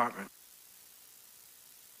one department.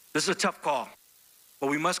 This is a tough call, but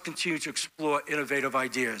we must continue to explore innovative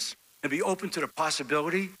ideas and be open to the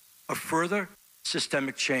possibility of further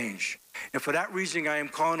systemic change. And for that reason, I am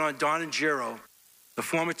calling on Don and Giro, the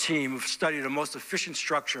former team, who've studied the most efficient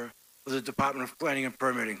structure of the Department of Planning and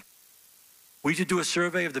Permitting. We need to do a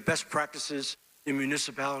survey of the best practices in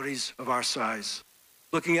municipalities of our size,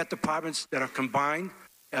 looking at departments that are combined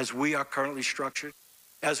as we are currently structured,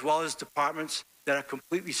 as well as departments that are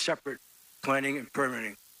completely separate, planning and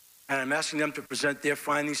permitting. And I'm asking them to present their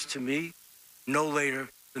findings to me no later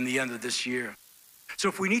than the end of this year. So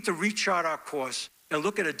if we need to rechart our course and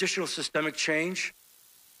look at additional systemic change,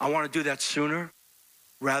 I want to do that sooner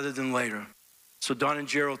rather than later. So Don and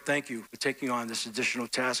Gerald, thank you for taking on this additional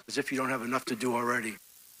task, as if you don't have enough to do already.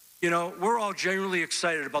 You know, we're all genuinely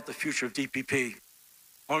excited about the future of DPP.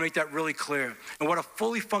 I want to make that really clear, and what a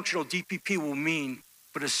fully functional DPP will mean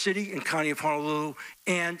for the city and county of Honolulu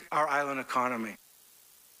and our island economy.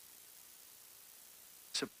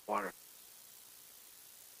 Sip of water.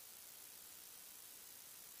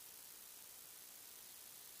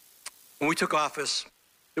 When we took office,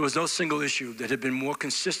 there was no single issue that had been more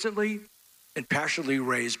consistently and passionately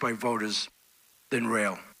raised by voters than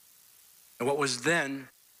rail, and what was then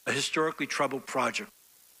a historically troubled project.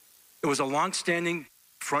 It was a long-standing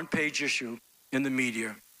front-page issue in the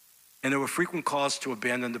media, and there were frequent calls to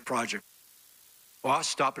abandon the project or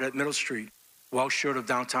stop it at Middle Street, well short of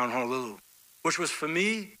downtown Honolulu, which was, for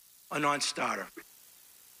me, a non-starter.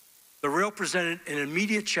 The rail presented an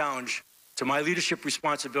immediate challenge to my leadership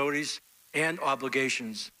responsibilities and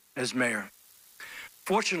obligations as mayor.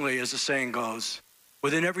 Fortunately, as the saying goes,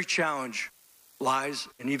 within every challenge lies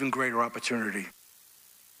an even greater opportunity.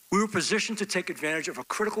 We were positioned to take advantage of a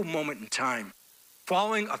critical moment in time,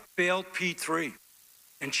 following a failed P3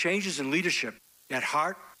 and changes in leadership at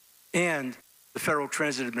heart and the Federal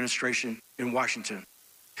Transit Administration in Washington.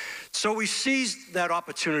 So we seized that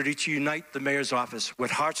opportunity to unite the mayor's office with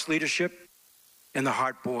HART's leadership and the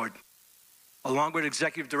HART board. Along with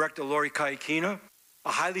Executive Director Lori Kaikina,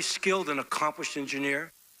 a highly skilled and accomplished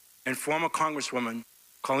engineer, and former Congresswoman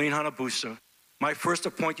Colleen Hanabusa, my first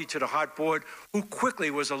appointee to the HART board, who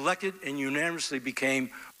quickly was elected and unanimously became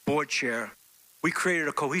board chair, we created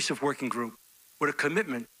a cohesive working group with a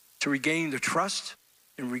commitment to regaining the trust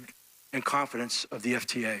and confidence of the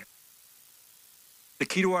FTA. The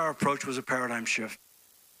key to our approach was a paradigm shift.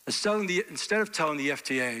 Instead of telling the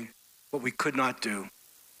FTA what we could not do,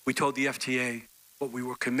 we told the FTA what we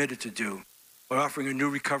were committed to do by offering a new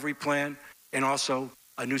recovery plan and also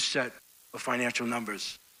a new set of financial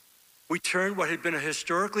numbers. We turned what had been a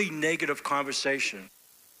historically negative conversation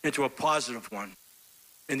into a positive one,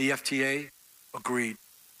 and the FTA agreed.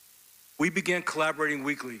 We began collaborating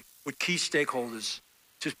weekly with key stakeholders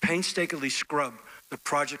to painstakingly scrub the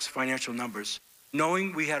project's financial numbers,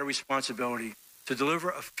 knowing we had a responsibility to deliver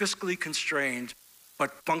a fiscally constrained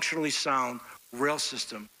but functionally sound rail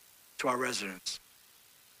system to our residents.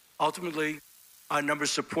 Ultimately, our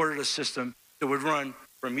numbers supported a system that would run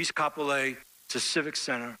from East Kapolei to Civic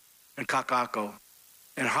Center and Kakako,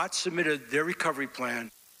 and HART submitted their recovery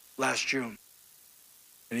plan last June.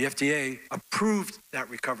 And the FTA approved that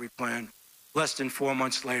recovery plan less than 4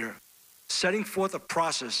 months later, setting forth a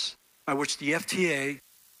process by which the FTA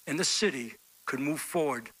and the city could move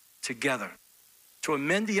forward together to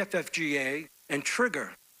amend the FFGA and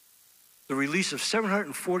trigger the release of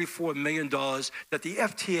 $744 million that the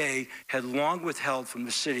FTA had long withheld from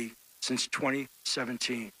the city since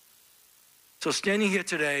 2017. So standing here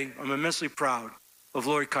today, I'm immensely proud of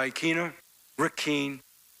Lori Kaikina, Rick Keene,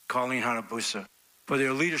 Colleen Hanabusa for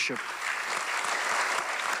their leadership.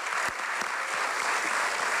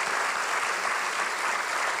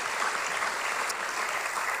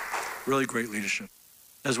 Really great leadership,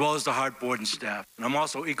 as well as the HART board and staff. And I'm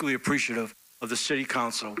also equally appreciative of the City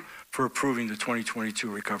Council for approving the 2022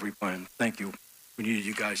 recovery plan. Thank you. We needed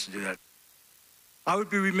you guys to do that. I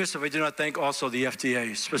would be remiss if I did not thank also the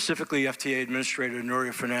FTA, specifically FTA Administrator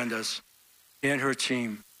Nuria Fernandez and her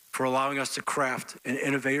team for allowing us to craft an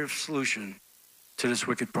innovative solution to this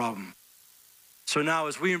wicked problem. So now,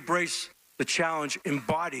 as we embrace the challenge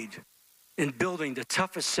embodied in building the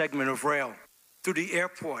toughest segment of rail through the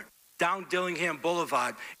airport, down Dillingham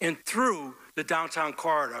Boulevard, and through the downtown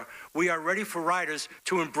corridor, we are ready for riders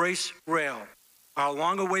to embrace rail. Our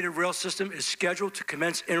long-awaited rail system is scheduled to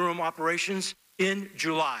commence interim operations in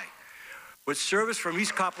July. With service from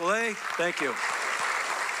East Kapolei, thank you.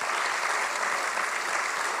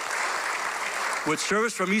 With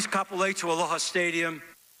service from East Kapolei to Aloha Stadium,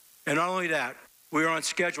 and not only that, we are on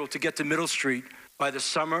schedule to get to Middle Street by the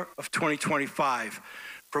summer of 2025,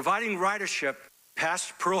 providing ridership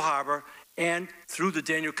past Pearl Harbor and through the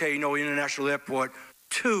Daniel K. Inouye International Airport,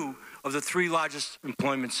 2 of the 3 largest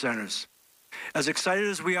employment centers. As excited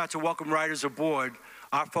as we are to welcome riders aboard,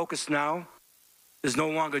 our focus now is no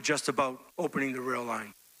longer just about opening the rail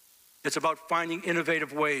line. It's about finding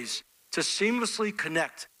innovative ways to seamlessly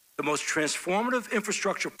connect the most transformative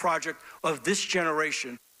infrastructure project of this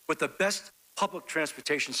generation with the best public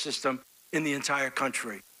transportation system in the entire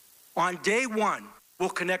country. On day 1, we'll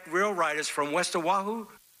connect rail riders from West Oahu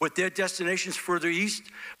with their destinations further east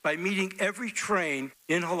by meeting every train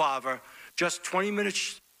in Halava just 20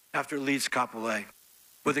 minutes after it leaves Kapolei,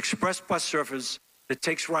 with express bus service that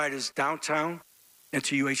takes riders downtown and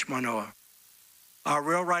to UH Manoa. Our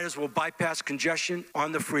rail riders will bypass congestion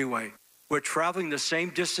on the freeway, where traveling the same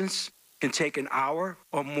distance can take an hour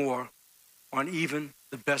or more on even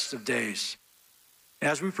the best of days.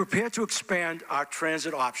 As we prepare to expand our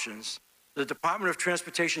transit options, the Department of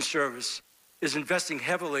Transportation Service is investing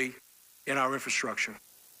heavily in our infrastructure.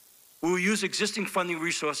 We will use existing funding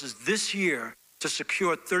resources this year to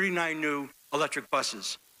secure 39 new electric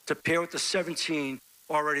buses to pair with the 17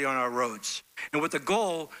 already on our roads, and with the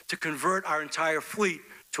goal to convert our entire fleet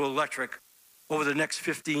to electric over the next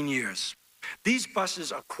 15 years. These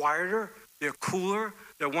buses are quieter, they're cooler,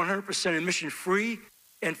 they're 100% emission-free,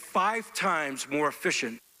 and 5 times more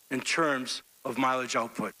efficient in terms of mileage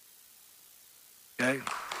output. Okay?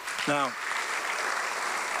 Now,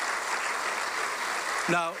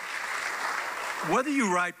 whether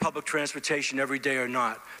you ride public transportation every day or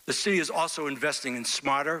not, the city is also investing in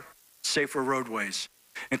smarter, safer roadways.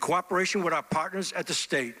 In cooperation with our partners at the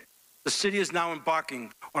state, the city is now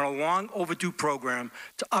embarking on a long overdue program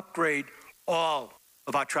to upgrade all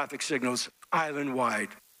of our traffic signals island-wide,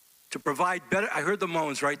 to provide better, I heard the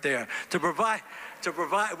moans right there,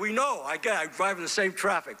 we know, I drive in the same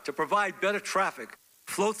traffic, to provide better traffic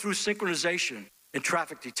flow-through synchronization, and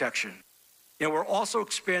traffic detection. And we're also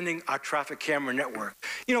expanding our traffic camera network.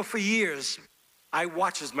 You know, for years, I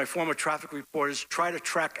watched as my former traffic reporters try to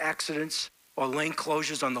track accidents or lane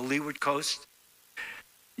closures on the Leeward Coast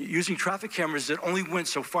using traffic cameras that only went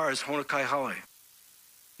so far as Honokai Highway.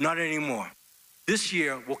 Not anymore. This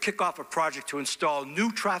year, we'll kick off a project to install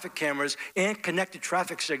new traffic cameras and connected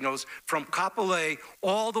traffic signals from Kapolei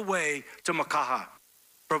all the way to Makaha,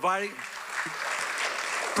 providing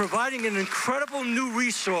an incredible new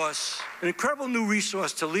resource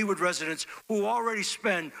to Leeward residents who already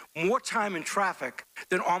spend more time in traffic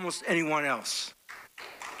than almost anyone else.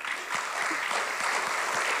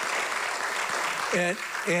 And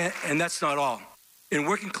that's not all. In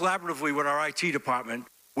working collaboratively with our IT department,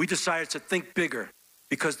 we decided to think bigger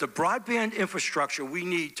because the broadband infrastructure we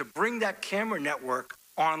need to bring that camera network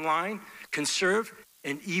online can serve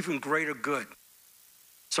an even greater good.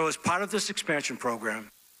 So as part of this expansion program,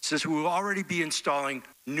 since we will already be installing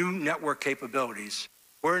new network capabilities,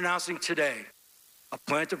 we're announcing today a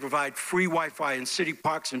plan to provide free Wi-Fi in city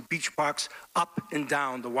parks and beach parks up and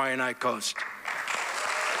down the Waianae Coast.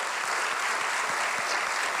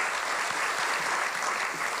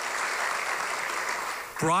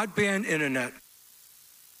 Broadband internet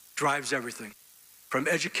drives everything, from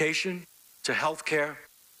education to healthcare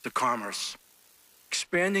to commerce.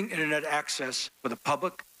 Expanding internet access for the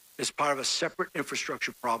public is part of a separate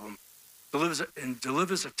infrastructure problem,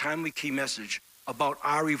 delivers a timely key message about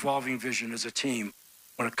our evolving vision as a team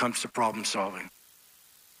when it comes to problem solving.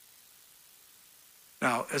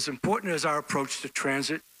 Now, as important as our approach to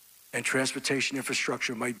transit and transportation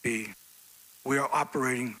infrastructure might be, we are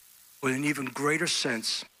operating with an even greater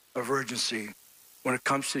sense of urgency when it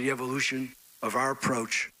comes to the evolution of our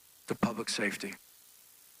approach to public safety.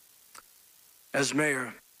 As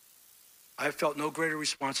mayor, I have felt no greater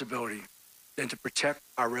responsibility than to protect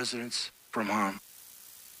our residents from harm.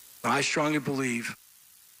 Now, I strongly believe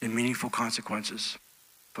in meaningful consequences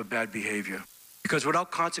for bad behavior, because without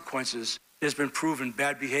consequences, it has been proven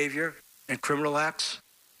bad behavior and criminal acts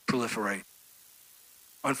proliferate.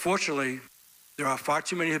 Unfortunately, there are far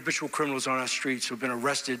too many habitual criminals on our streets who have been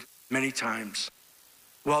arrested many times.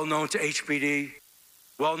 Well known to HPD,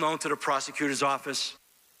 well known to the prosecutor's office,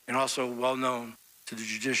 and also well known to the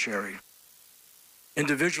judiciary.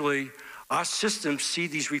 Individually, our systems see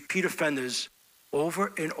these repeat offenders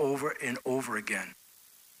over and over and over again.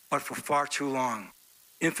 But for far too long,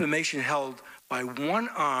 information held by one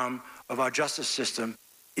arm of our justice system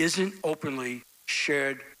isn't openly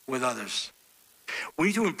shared with others. We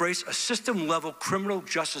need to embrace a system-level criminal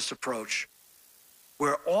justice approach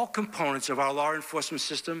where all components of our law enforcement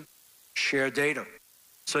system share data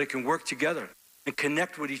so they can work together and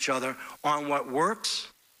connect with each other on what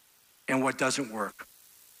works and what doesn't work.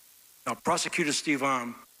 Now, Prosecutor Steve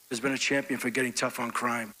Arm has been a champion for getting tough on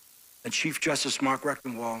crime, and Chief Justice Mark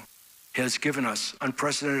Rechtenwald has given us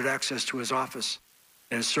unprecedented access to his office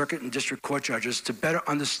and his circuit and district court judges to better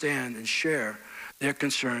understand and share their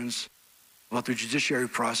concerns about the judiciary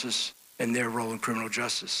process and their role in criminal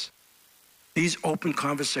justice. These open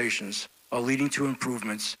conversations are leading to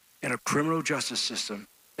improvements in a criminal justice system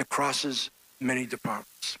that crosses many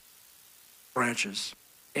departments, branches,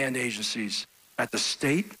 and agencies at the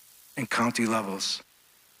state and county levels.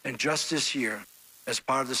 And just this year, as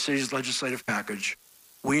part of the city's legislative package,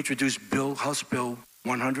 we introduced House Bill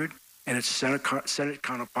 100 and its Senate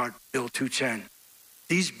counterpart, Bill 210.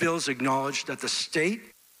 These bills acknowledge that the state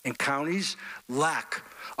and counties lack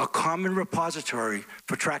a common repository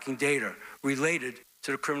for tracking data related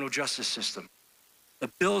to the criminal justice system. The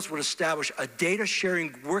bills would establish a data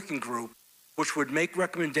sharing working group which would make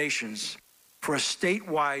recommendations for a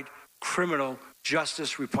statewide criminal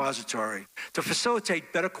justice repository to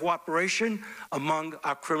facilitate better cooperation among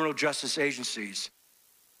our criminal justice agencies.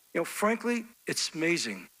 You know, frankly, it's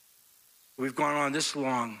amazing we've gone on this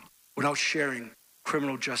long without sharing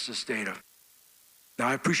criminal justice data. Now,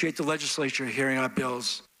 I appreciate the legislature hearing our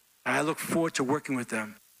bills, and I look forward to working with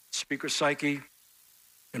them, Speaker Psyche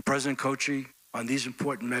and President Kochi, on these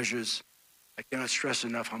important measures. I cannot stress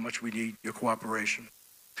enough how much we need your cooperation.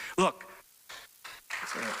 Look,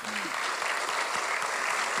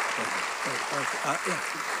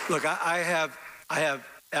 I have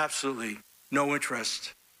absolutely no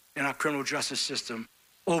interest in our criminal justice system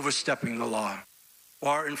overstepping the law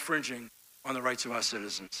or infringing on the rights of our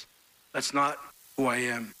citizens. That's not who I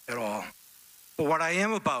am at all. But what I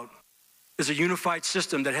am about is a unified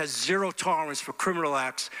system that has zero tolerance for criminal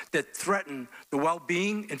acts that threaten the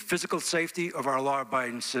well-being and physical safety of our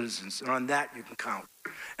law-abiding citizens. And on that, you can count.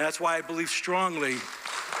 And that's why I believe strongly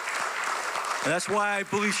And that's why I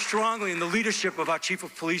believe strongly in the leadership of our Chief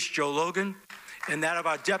of Police, Joe Logan, and that of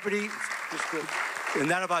our deputy,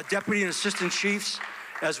 and assistant chiefs,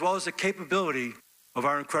 as well as the capability of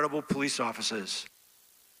our incredible police officers.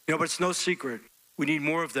 You know, but it's no secret, we need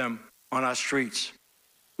more of them on our streets.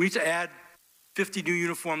 We need to add 50 new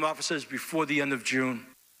uniformed officers before the end of June,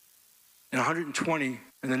 and 120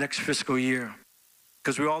 in the next fiscal year.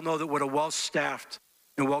 Because we all know that with a well-staffed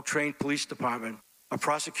and well-trained police department, a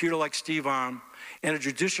prosecutor like Steve Arm, and a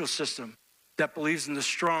judicial system that believes in the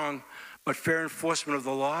strong but fair enforcement of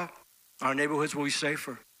the law, our neighborhoods will be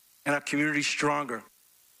safer and our communities stronger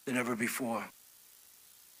than ever before.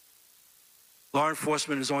 Law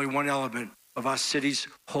enforcement is only one element of our city's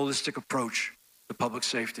holistic approach to public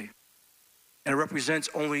safety, and it represents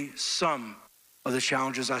only some of the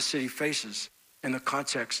challenges our city faces in the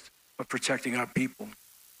context of protecting our people.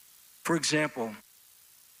 For example,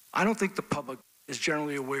 I don't think the public is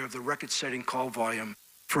generally aware of the record-setting call volume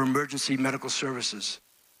for emergency medical services.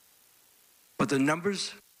 But the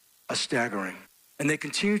numbers are staggering, and they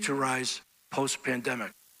continue to rise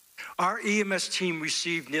post-pandemic. Our EMS team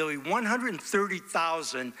received nearly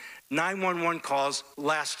 130,000 911 calls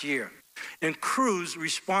last year, and crews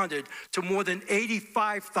responded to more than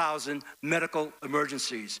 85,000 medical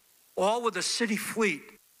emergencies, all with a city fleet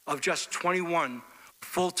of just 21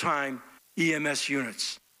 full-time EMS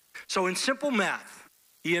units. So in simple math,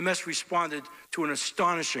 EMS responded to an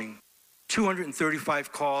astonishing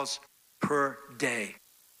 235 calls per day.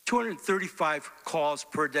 235 calls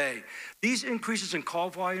per day. These increases in call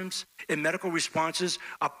volumes and medical responses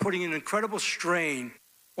are putting an incredible strain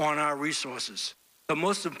on our resources, the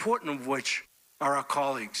most important of which are our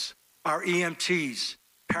colleagues, our EMTs,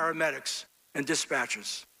 paramedics, and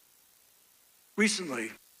dispatchers.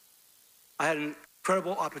 Recently, I had an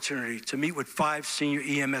incredible opportunity to meet with 5 senior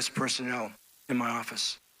EMS personnel in my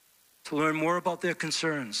office to learn more about their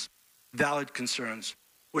concerns, valid concerns,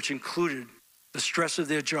 which included the stress of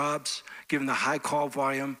their jobs, given the high call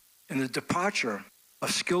volume, and the departure of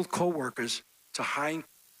skilled co-workers to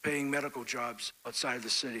high-paying medical jobs outside of the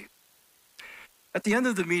city. At the end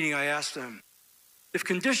of the meeting, I asked them, if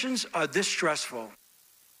conditions are this stressful,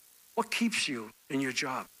 what keeps you in your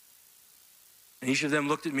job? And each of them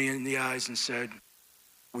looked at me in the eyes and said,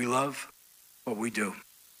 we love what we do.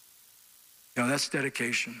 You know, that's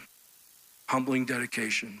dedication, humbling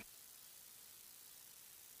dedication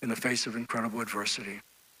in the face of incredible adversity.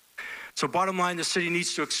 So bottom line, the city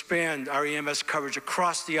needs to expand our EMS coverage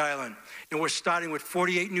across the island. And we're starting with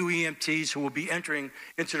 48 new EMTs who will be entering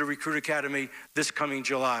into the Recruit Academy this coming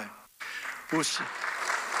July. We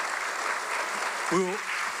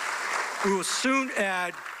will soon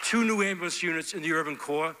add 2 new ambulance units in the urban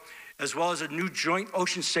core, as well as a new joint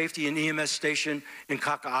ocean safety and EMS station in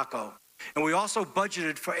Kaka'ako. And we also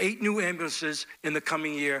budgeted for 8 new ambulances in the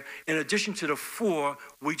coming year, in addition to the 4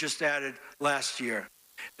 we just added last year.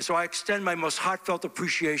 And so I extend my most heartfelt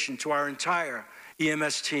appreciation to our entire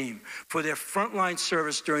EMS team for their frontline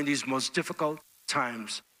service during these most difficult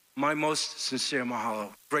times. My most sincere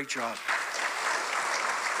mahalo. Great job.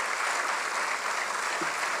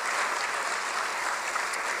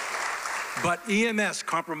 But EMS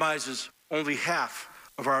compromises only half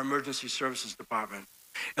of our emergency services department.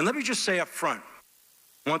 And let me just say up front,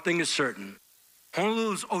 one thing is certain.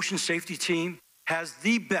 Honolulu's ocean safety team has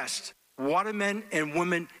the best watermen and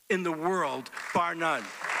women in the world, bar none.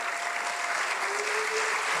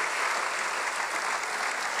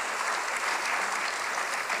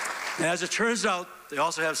 And as it turns out, they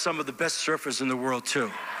also have some of the best surfers in the world,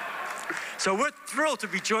 too. So we're thrilled to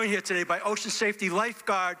be joined here today by Ocean Safety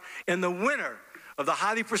Lifeguard and the winner of the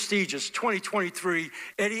highly prestigious 2023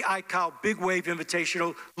 Eddie Aikau Big Wave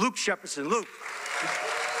Invitational, Luke Shepardson. Luke.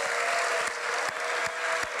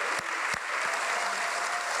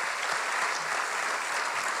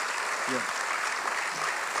 Yeah.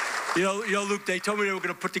 You know, Luke, they told me they were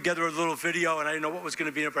going to put together a little video, and I didn't know what was going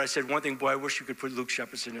to be in it, but I said one thing, boy, I wish you could put Luke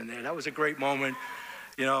Shepardson in there. That was a great moment.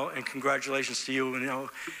 You know, and congratulations to you. And, you know,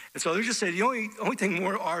 and so let me just say, the only thing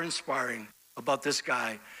more awe-inspiring about this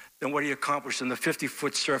guy than what he accomplished in the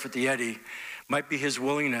 50-foot surf at the Eddy might be his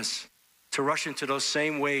willingness to rush into those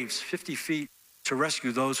same waves, 50 feet, to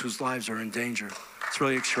rescue those whose lives are in danger. It's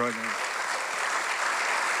really extraordinary.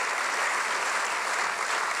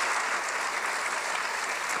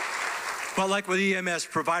 But like with EMS,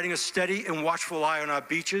 providing a steady and watchful eye on our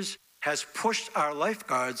beaches has pushed our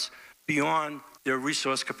lifeguards beyond their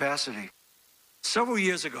resource capacity. Several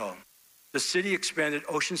years ago, the city expanded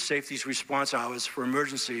ocean safety's response hours for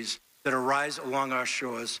emergencies that arise along our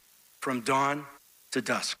shores from dawn to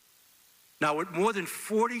dusk. Now, with more than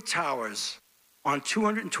 40 towers on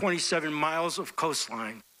 227 miles of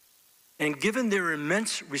coastline. And given their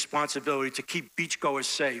immense responsibility to keep beachgoers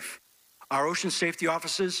safe, our ocean safety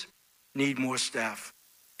officers need more staff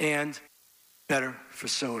and better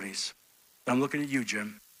facilities. I'm looking at you,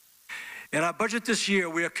 Jim. In our budget this year,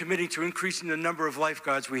 we are committing to increasing the number of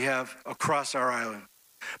lifeguards we have across our island.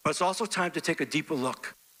 But it's also time to take a deeper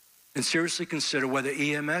look and seriously consider whether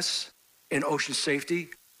EMS and ocean safety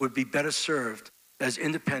would be better served as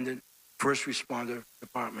independent first responder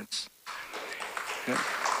departments. Okay.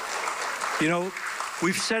 You know,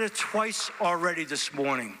 we've said it twice already this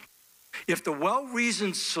morning. If the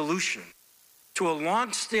well-reasoned solution to a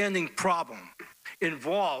long-standing problem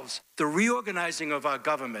involves the reorganizing of our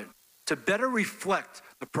government to better reflect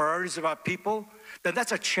the priorities of our people, then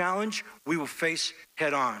that's a challenge we will face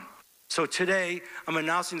head-on. So today, I'm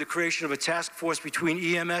announcing the creation of a task force between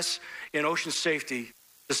EMS and ocean safety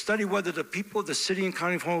to study whether the people of the city and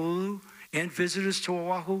county of Honolulu and visitors to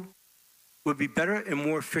Oahu would be better and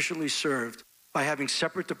more efficiently served by having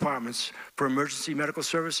separate departments for emergency medical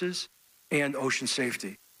services and ocean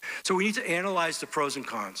safety. So we need to analyze the pros and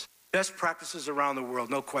cons, best practices around the world,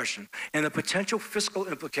 no question, and the potential fiscal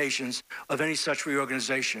implications of any such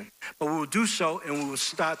reorganization. But we will do so, and we will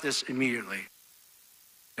start this immediately,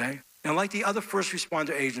 okay? And like the other first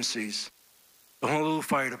responder agencies, the Honolulu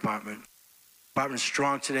Fire Department is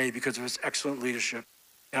strong today because of its excellent leadership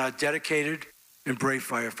and our dedicated and brave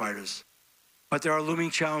firefighters. But there are looming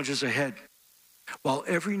challenges ahead. While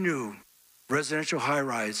every new residential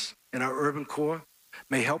high-rise in our urban core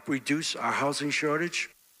may help reduce our housing shortage,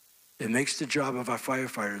 it makes the job of our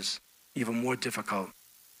firefighters even more difficult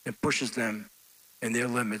and pushes them and their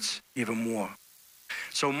limits even more.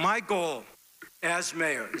 So my goal as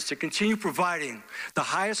mayor is to continue providing the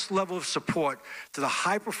highest level of support to the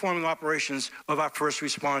high-performing operations of our first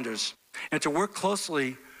responders and to work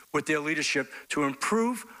closely with their leadership to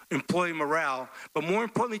improve employee morale, but more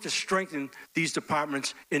importantly, to strengthen these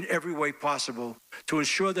departments in every way possible to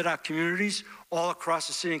ensure that our communities all across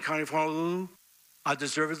the city and county of Honolulu are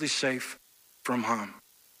deservedly safe from harm.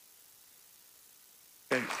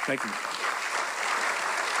 Okay, thank you.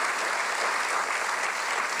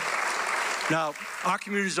 Now, our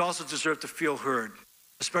communities also deserve to feel heard,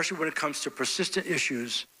 especially when it comes to persistent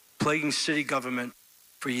issues plaguing city government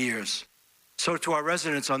for years. So to our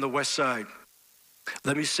residents on the west side,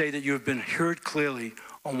 let me say that you have been heard clearly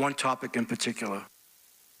on one topic in particular.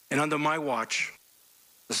 And under my watch,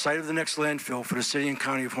 the site of the next landfill for the city and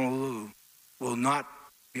county of Honolulu will not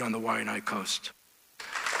be on the Waianae coast.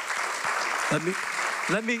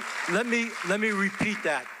 Let me repeat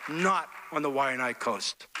that, not on the Waianae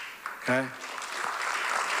coast, okay?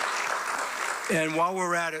 And while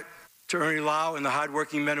we're at it, to Ernie Lau and the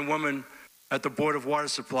hardworking men and women at the Board of Water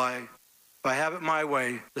Supply, if I have it my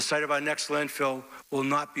way, the site of our next landfill will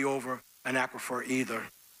not be over an aquifer either.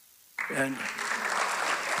 And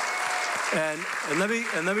let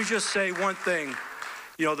me just say one thing.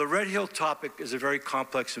 You know, the Red Hill topic is a very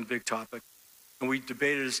complex and big topic, and we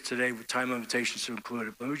debated this today with time limitations to include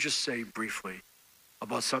it. But let me just say briefly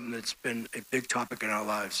about something that's been a big topic in our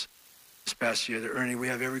lives this past year. That, Ernie, we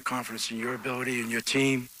have every confidence in your ability and your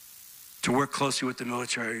team to work closely with the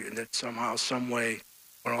military, and that somehow, some way,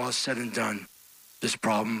 when all is said and done, this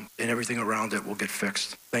problem and everything around it will get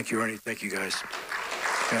fixed. Thank you, Ernie. Thank you, guys.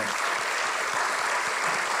 Okay.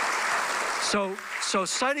 So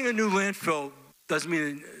citing a new landfill doesn't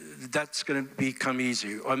mean that's going to become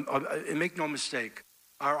easy. And make no mistake,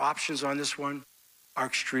 our options on this one are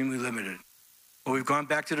extremely limited. But we've gone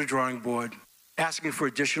back to the drawing board, asking for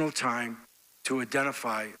additional time to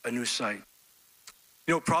identify a new site.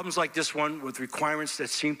 You know, problems like this one with requirements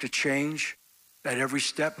that seem to change at every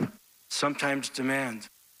step sometimes demand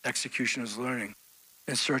execution as learning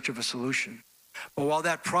in search of a solution. But while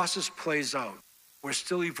that process plays out, we're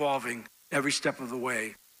still evolving every step of the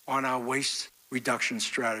way on our waste reduction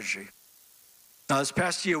strategy. Now, this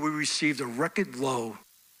past year, we received a record low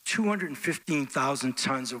 215,000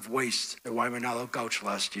 tons of waste at Waimanalo Gulch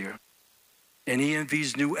last year. And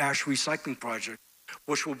EMV's new ash recycling project,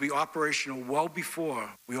 which will be operational well before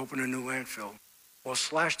we open a new landfill, will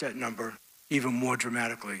slash that number even more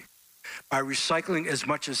dramatically by recycling as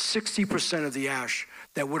much as 60% of the ash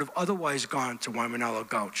that would have otherwise gone to Waimanalo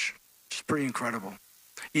Gulch, which is pretty incredible.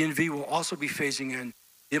 EMV will also be phasing in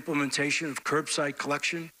the implementation of curbside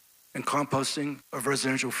collection and composting of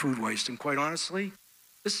residential food waste. And quite honestly,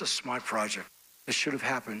 this is a smart project that should have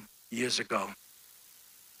happened years ago.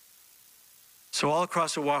 So all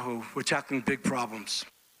across Oahu, we're tackling big problems,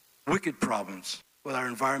 wicked problems with our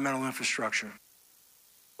environmental infrastructure.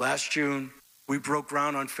 Last June, we broke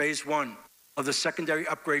ground on phase 1 of the secondary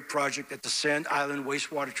upgrade project at the Sand Island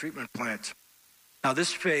Wastewater Treatment Plant. Now,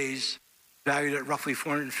 this phase, valued at roughly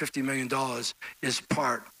 $450 million, is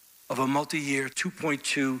part of a multi-year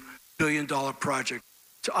 $2.2 billion project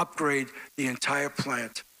to upgrade the entire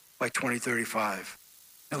plant by 2035.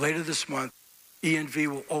 And later this month, E&V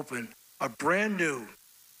will open a brand new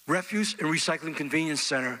refuse and recycling convenience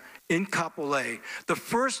center in Kapolei, the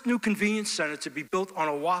first new convenience center to be built on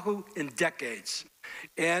Oahu in decades.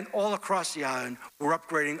 And all across the island, we're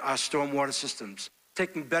upgrading our stormwater systems,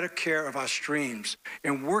 taking better care of our streams,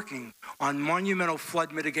 and working on monumental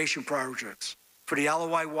flood mitigation projects for the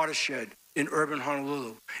Alawai watershed in urban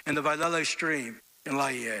Honolulu and the Wailele stream in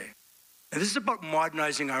Laie. And this is about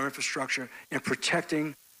modernizing our infrastructure and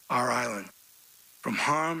protecting our island from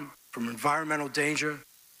harm, from environmental danger,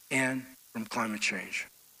 and from climate change.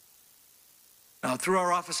 Now, through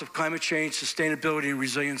our Office of Climate Change, Sustainability, and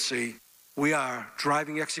Resiliency, we are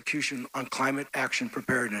driving execution on climate action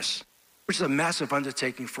preparedness, which is a massive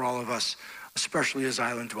undertaking for all of us, especially as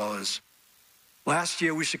island dwellers. Last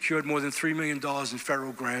year, we secured more than $3 million in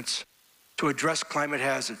federal grants to address climate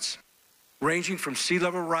hazards, ranging from sea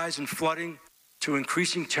level rise and flooding to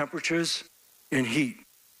increasing temperatures and heat.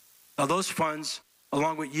 Now, those funds,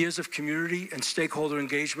 along with years of community and stakeholder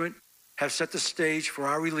engagement, have set the stage for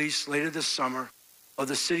our release later this summer of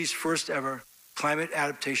the city's first ever climate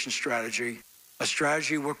adaptation strategy, a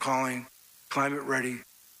strategy we're calling Climate Ready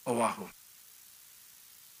Oahu.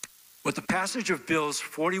 With the passage of Bills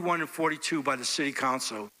 41 and 42 by the City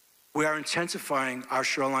Council, we are intensifying our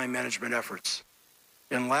shoreline management efforts.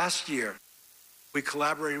 And last year, we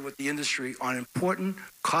collaborated with the industry on important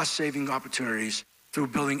cost-saving opportunities through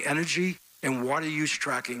building energy and water use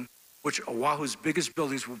tracking, which Oahu's biggest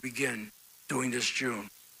buildings will begin doing this June.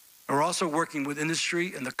 And we're also working with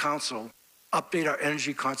industry and the council to update our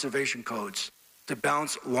energy conservation codes to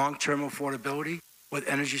balance long-term affordability with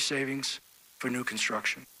energy savings for new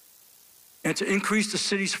construction. And to increase the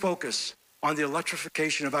city's focus on the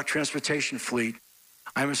electrification of our transportation fleet,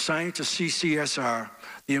 I'm assigning to CCSR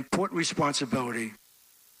the important responsibility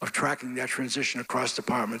of tracking that transition across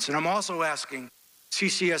departments. And I'm also asking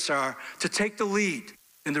CCSR to take the lead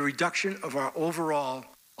in the reduction of our overall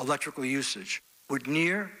electrical usage with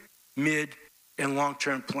near, mid, and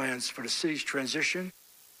long-term plans for the city's transition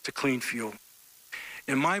to clean fuel.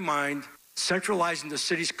 In my mind, centralizing the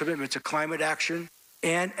city's commitment to climate action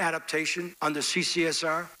and adaptation under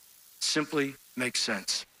CCSR simply makes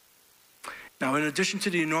sense. Now, in addition to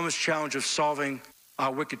the enormous challenge of solving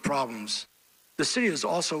our wicked problems, the city has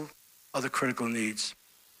also other critical needs.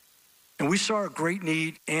 And we saw a great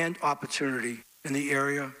need and opportunity in the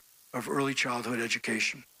area of early childhood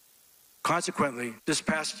education. Consequently, this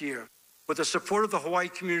past year, with the support of the Hawaii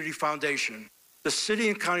Community Foundation, the City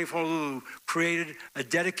and County of Honolulu created a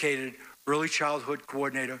dedicated early childhood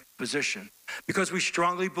coordinator position because we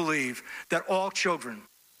strongly believe that all children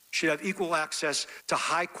should have equal access to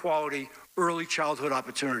high-quality early childhood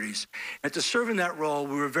opportunities. And to serve in that role,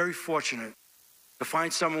 we were very fortunate to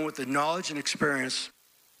find someone with the knowledge and experience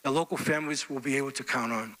that local families will be able to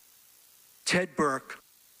count on. Ted Burke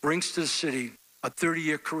brings to the city a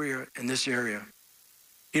 30-year career in this area.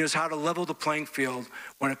 He knows how to level the playing field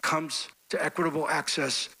when it comes to equitable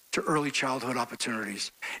access to early childhood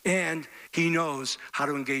opportunities. And he knows how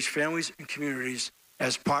to engage families and communities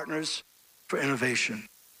as partners for innovation.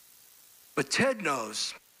 But Ted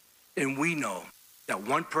knows, and we know, that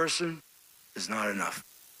one person is not enough.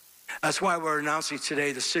 That's why we're announcing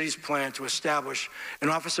today the city's plan to establish an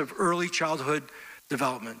Office of Early Childhood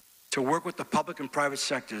Development to work with the public and private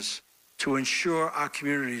sectors to ensure our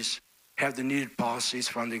communities have the needed policies,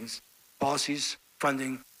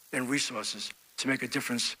 funding, and resources to make a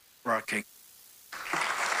difference for our kids.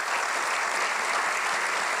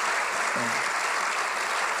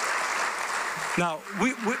 Now,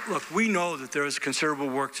 we know that there is considerable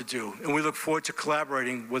work to do, and we look forward to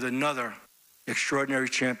collaborating with another extraordinary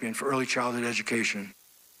champion for early childhood education,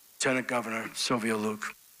 Lieutenant Governor Sylvia Luke.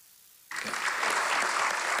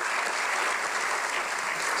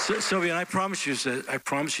 Sylvia, and I promise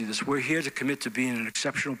you this, we're here to commit to being an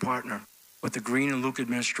exceptional partner with the Green and Luke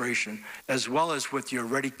administration, as well as with your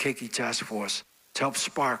Ready Keiki task force to help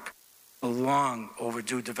spark the long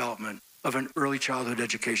overdue development of an early childhood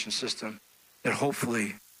education system that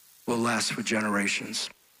hopefully will last for generations.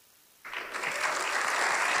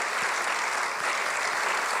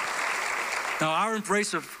 Now, our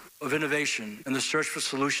embrace of innovation and the search for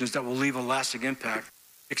solutions that will leave a lasting impact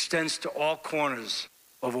extends to all corners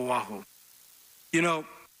of Oahu. You know,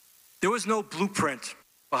 there was no blueprint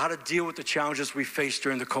for how to deal with the challenges we faced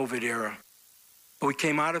during the COVID era, but we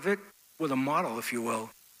came out of it with a model, if you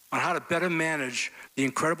will, on how to better manage the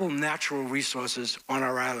incredible natural resources on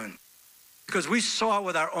our island. Because we saw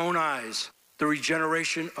with our own eyes the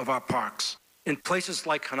regeneration of our parks, in places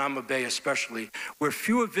like Hanauma Bay especially, where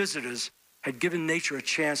fewer visitors had given nature a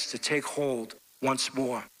chance to take hold once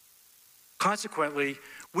more. Consequently,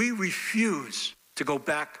 we refuse to go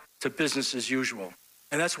back to business as usual.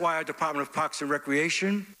 And that's why our Department of Parks and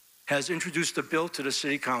Recreation has introduced a bill to the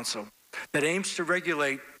City Council that aims to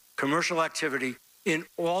regulate commercial activity in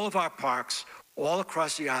all of our parks all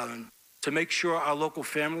across the island to make sure our local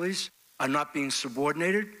families are not being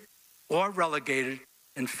subordinated or relegated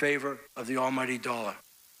in favor of the almighty dollar.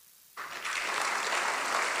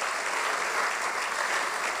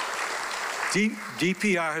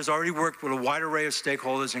 DPR has already worked with a wide array of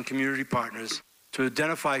stakeholders and community partners to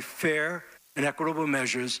identify fair and equitable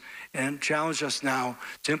measures and challenge us now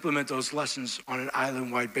to implement those lessons on an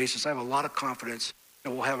island-wide basis. I have a lot of confidence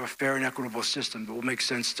that we'll have a fair and equitable system that will make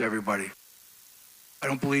sense to everybody. I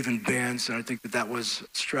don't believe in bans, and I think that was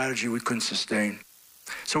a strategy we couldn't sustain.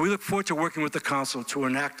 So we look forward to working with the council to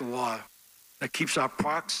enact a law that keeps our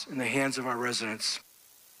parks in the hands of our residents.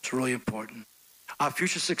 It's really important. Our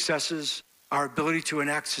future successes, our ability to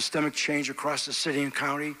enact systemic change across the city and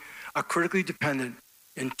county are critically dependent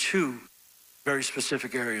in two very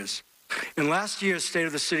specific areas. In last year's State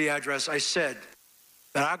of the City address, I said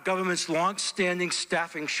that our government's long-standing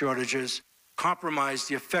staffing shortages compromised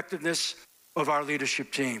the effectiveness of our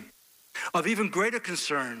leadership team. Of even greater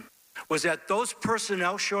concern was that those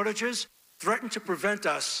personnel shortages threatened to prevent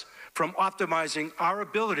us from optimizing our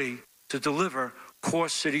ability to deliver core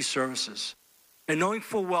city services. And knowing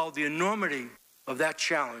full well the enormity of that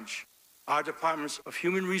challenge, our Departments of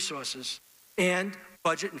Human Resources and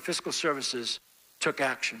Budget and Fiscal Services took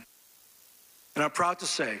action. And I'm proud to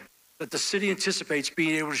say that the city anticipates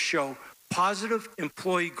being able to show positive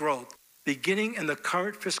employee growth beginning in the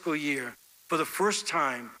current fiscal year for the first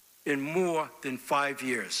time in more than 5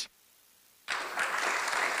 years.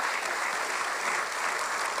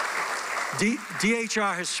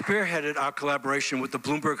 DHR has spearheaded our collaboration with the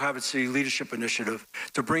Bloomberg Harvard City Leadership Initiative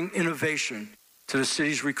to bring innovation to the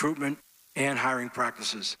city's recruitment and hiring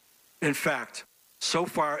practices. In fact, so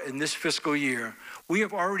far in this fiscal year, we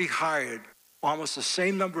have already hired almost the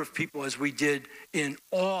same number of people as we did in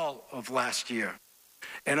all of last year.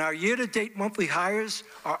 And our year-to-date monthly hires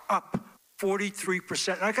are up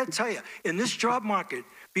 43%. And I got to tell you, in this job market,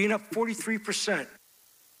 being up 43%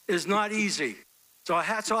 is not easy. So our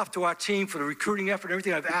hats off to our team for the recruiting effort,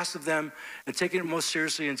 everything I've asked of them, and taking it most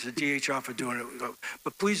seriously, and to DHR for doing it.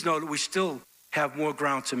 But please know that we still have more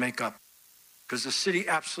ground to make up, because the city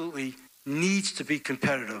absolutely needs to be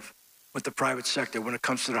competitive with the private sector when it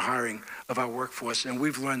comes to the hiring of our workforce. And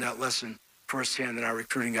we've learned that lesson firsthand in our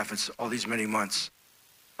recruiting efforts all these many months.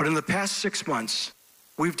 But in the past 6 months,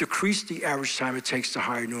 we've decreased the average time it takes to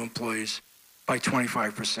hire new employees by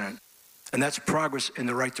 25%. And that's progress in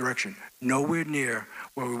the right direction. Nowhere near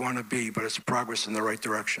where we want to be, but it's progress in the right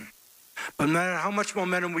direction. But no matter how much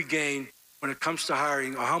momentum we gain when it comes to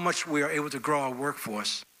hiring or how much we are able to grow our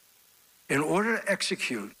workforce, in order to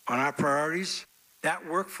execute on our priorities, that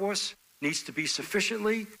workforce needs to be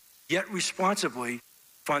sufficiently, yet responsibly,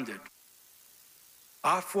 funded.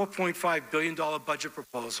 Our $4.5 billion budget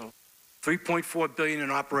proposal, $3.4 billion in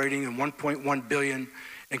operating and $1.1 billion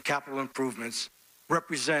in capital improvements,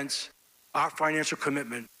 represents our financial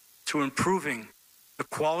commitment to improving the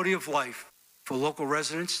quality of life for local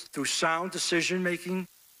residents through sound decision-making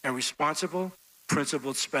and responsible,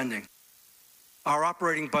 principled spending. Our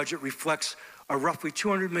operating budget reflects a roughly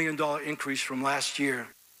 $200 million increase from last year,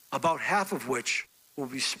 about half of which will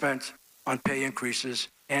be spent on pay increases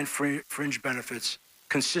and fringe benefits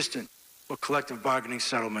consistent with collective bargaining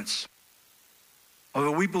settlements.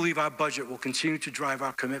 Although we believe our budget will continue to drive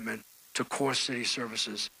our commitment to core city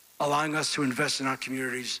services, allowing us to invest in our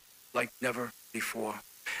communities like never before.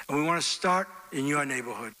 And we want to start in your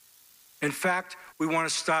neighborhood. In fact, we want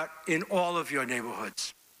to start in all of your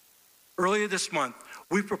neighborhoods. Earlier this month,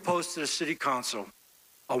 we proposed to the City Council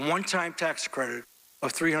a one-time tax credit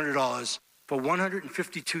of $300 for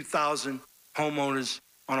 152,000 homeowners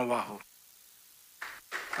on Oahu.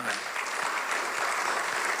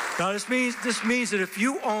 Now, this means that if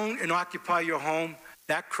you own and occupy your home,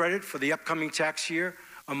 that credit for the upcoming tax year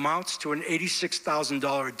amounts to an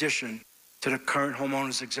 $86,000 addition to the current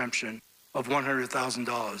homeowners exemption of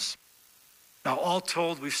 $100,000. Now, all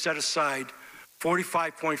told, we've set aside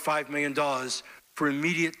 $45.5 million for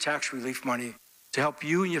immediate tax relief money to help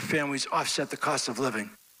you and your families offset the cost of living.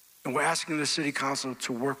 And we're asking the City Council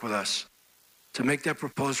to work with us to make that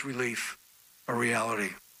proposed relief a reality.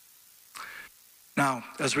 Now,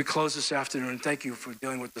 as we close this afternoon, thank you for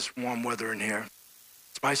dealing with this warm weather in here.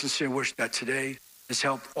 It's my sincere wish that today has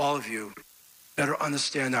helped all of you better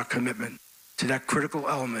understand our commitment to that critical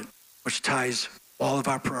element which ties all of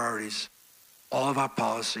our priorities, all of our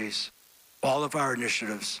policies, all of our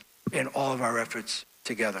initiatives, and all of our efforts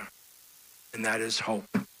together. And that is hope.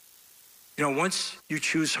 You know, once you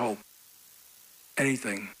choose hope,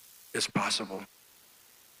 anything is possible.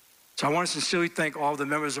 So I want to sincerely thank all of the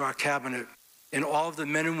members of our cabinet and all of the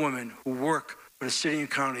men and women who work for the city and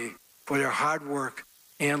county for their hard work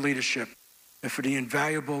and leadership, and for the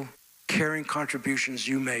invaluable, caring contributions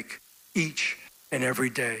you make each and every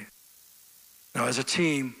day. Now, as a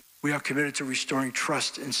team, we are committed to restoring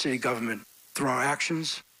trust in city government through our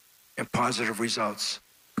actions and positive results,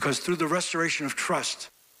 because through the restoration of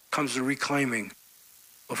trust comes the reclaiming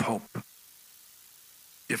of hope.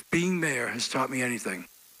 If being mayor has taught me anything,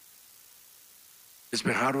 it's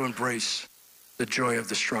been how to embrace the joy of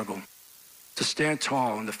the struggle, to stand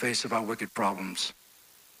tall in the face of our wicked problems,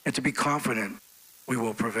 and to be confident we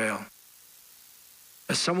will prevail.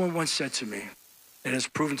 As someone once said to me, it has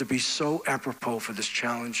proven to be so apropos for this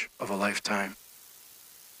challenge of a lifetime.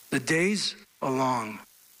 The days are long,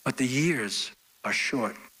 but the years are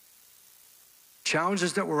short.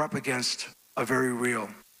 Challenges that we're up against are very real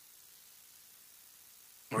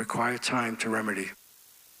and require time to remedy.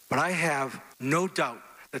 But I have no doubt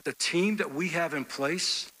that the team that we have in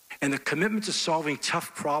place and the commitment to solving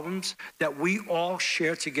tough problems that we all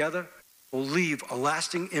share together will leave a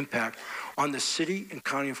lasting impact on the city and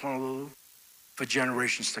county of Honolulu for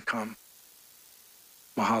generations to come.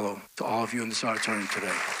 Mahalo to all of you in this auditorium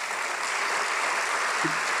today.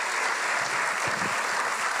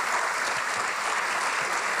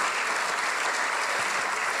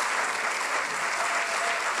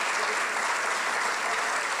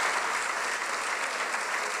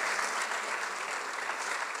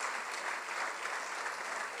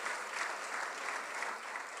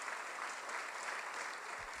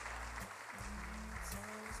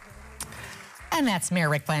 And that's Mayor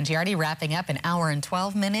Rick Blangiardi wrapping up an hour and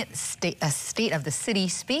 12-minute State of the City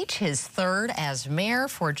speech, his third as mayor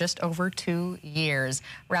for just over 2 years.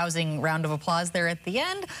 Rousing round of applause there at the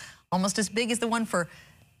end, almost as big as the one for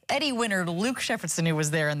Eddie winner Luke Shepardson, who was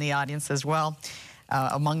there in the audience as well.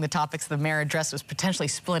 Among the topics the mayor addressed was potentially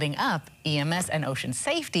splitting up EMS and ocean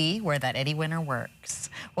safety, where that Eddie winner works.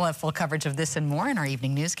 We'll have full coverage of this and more in our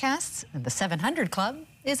evening newscasts, and the 700 Club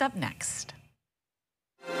is up next.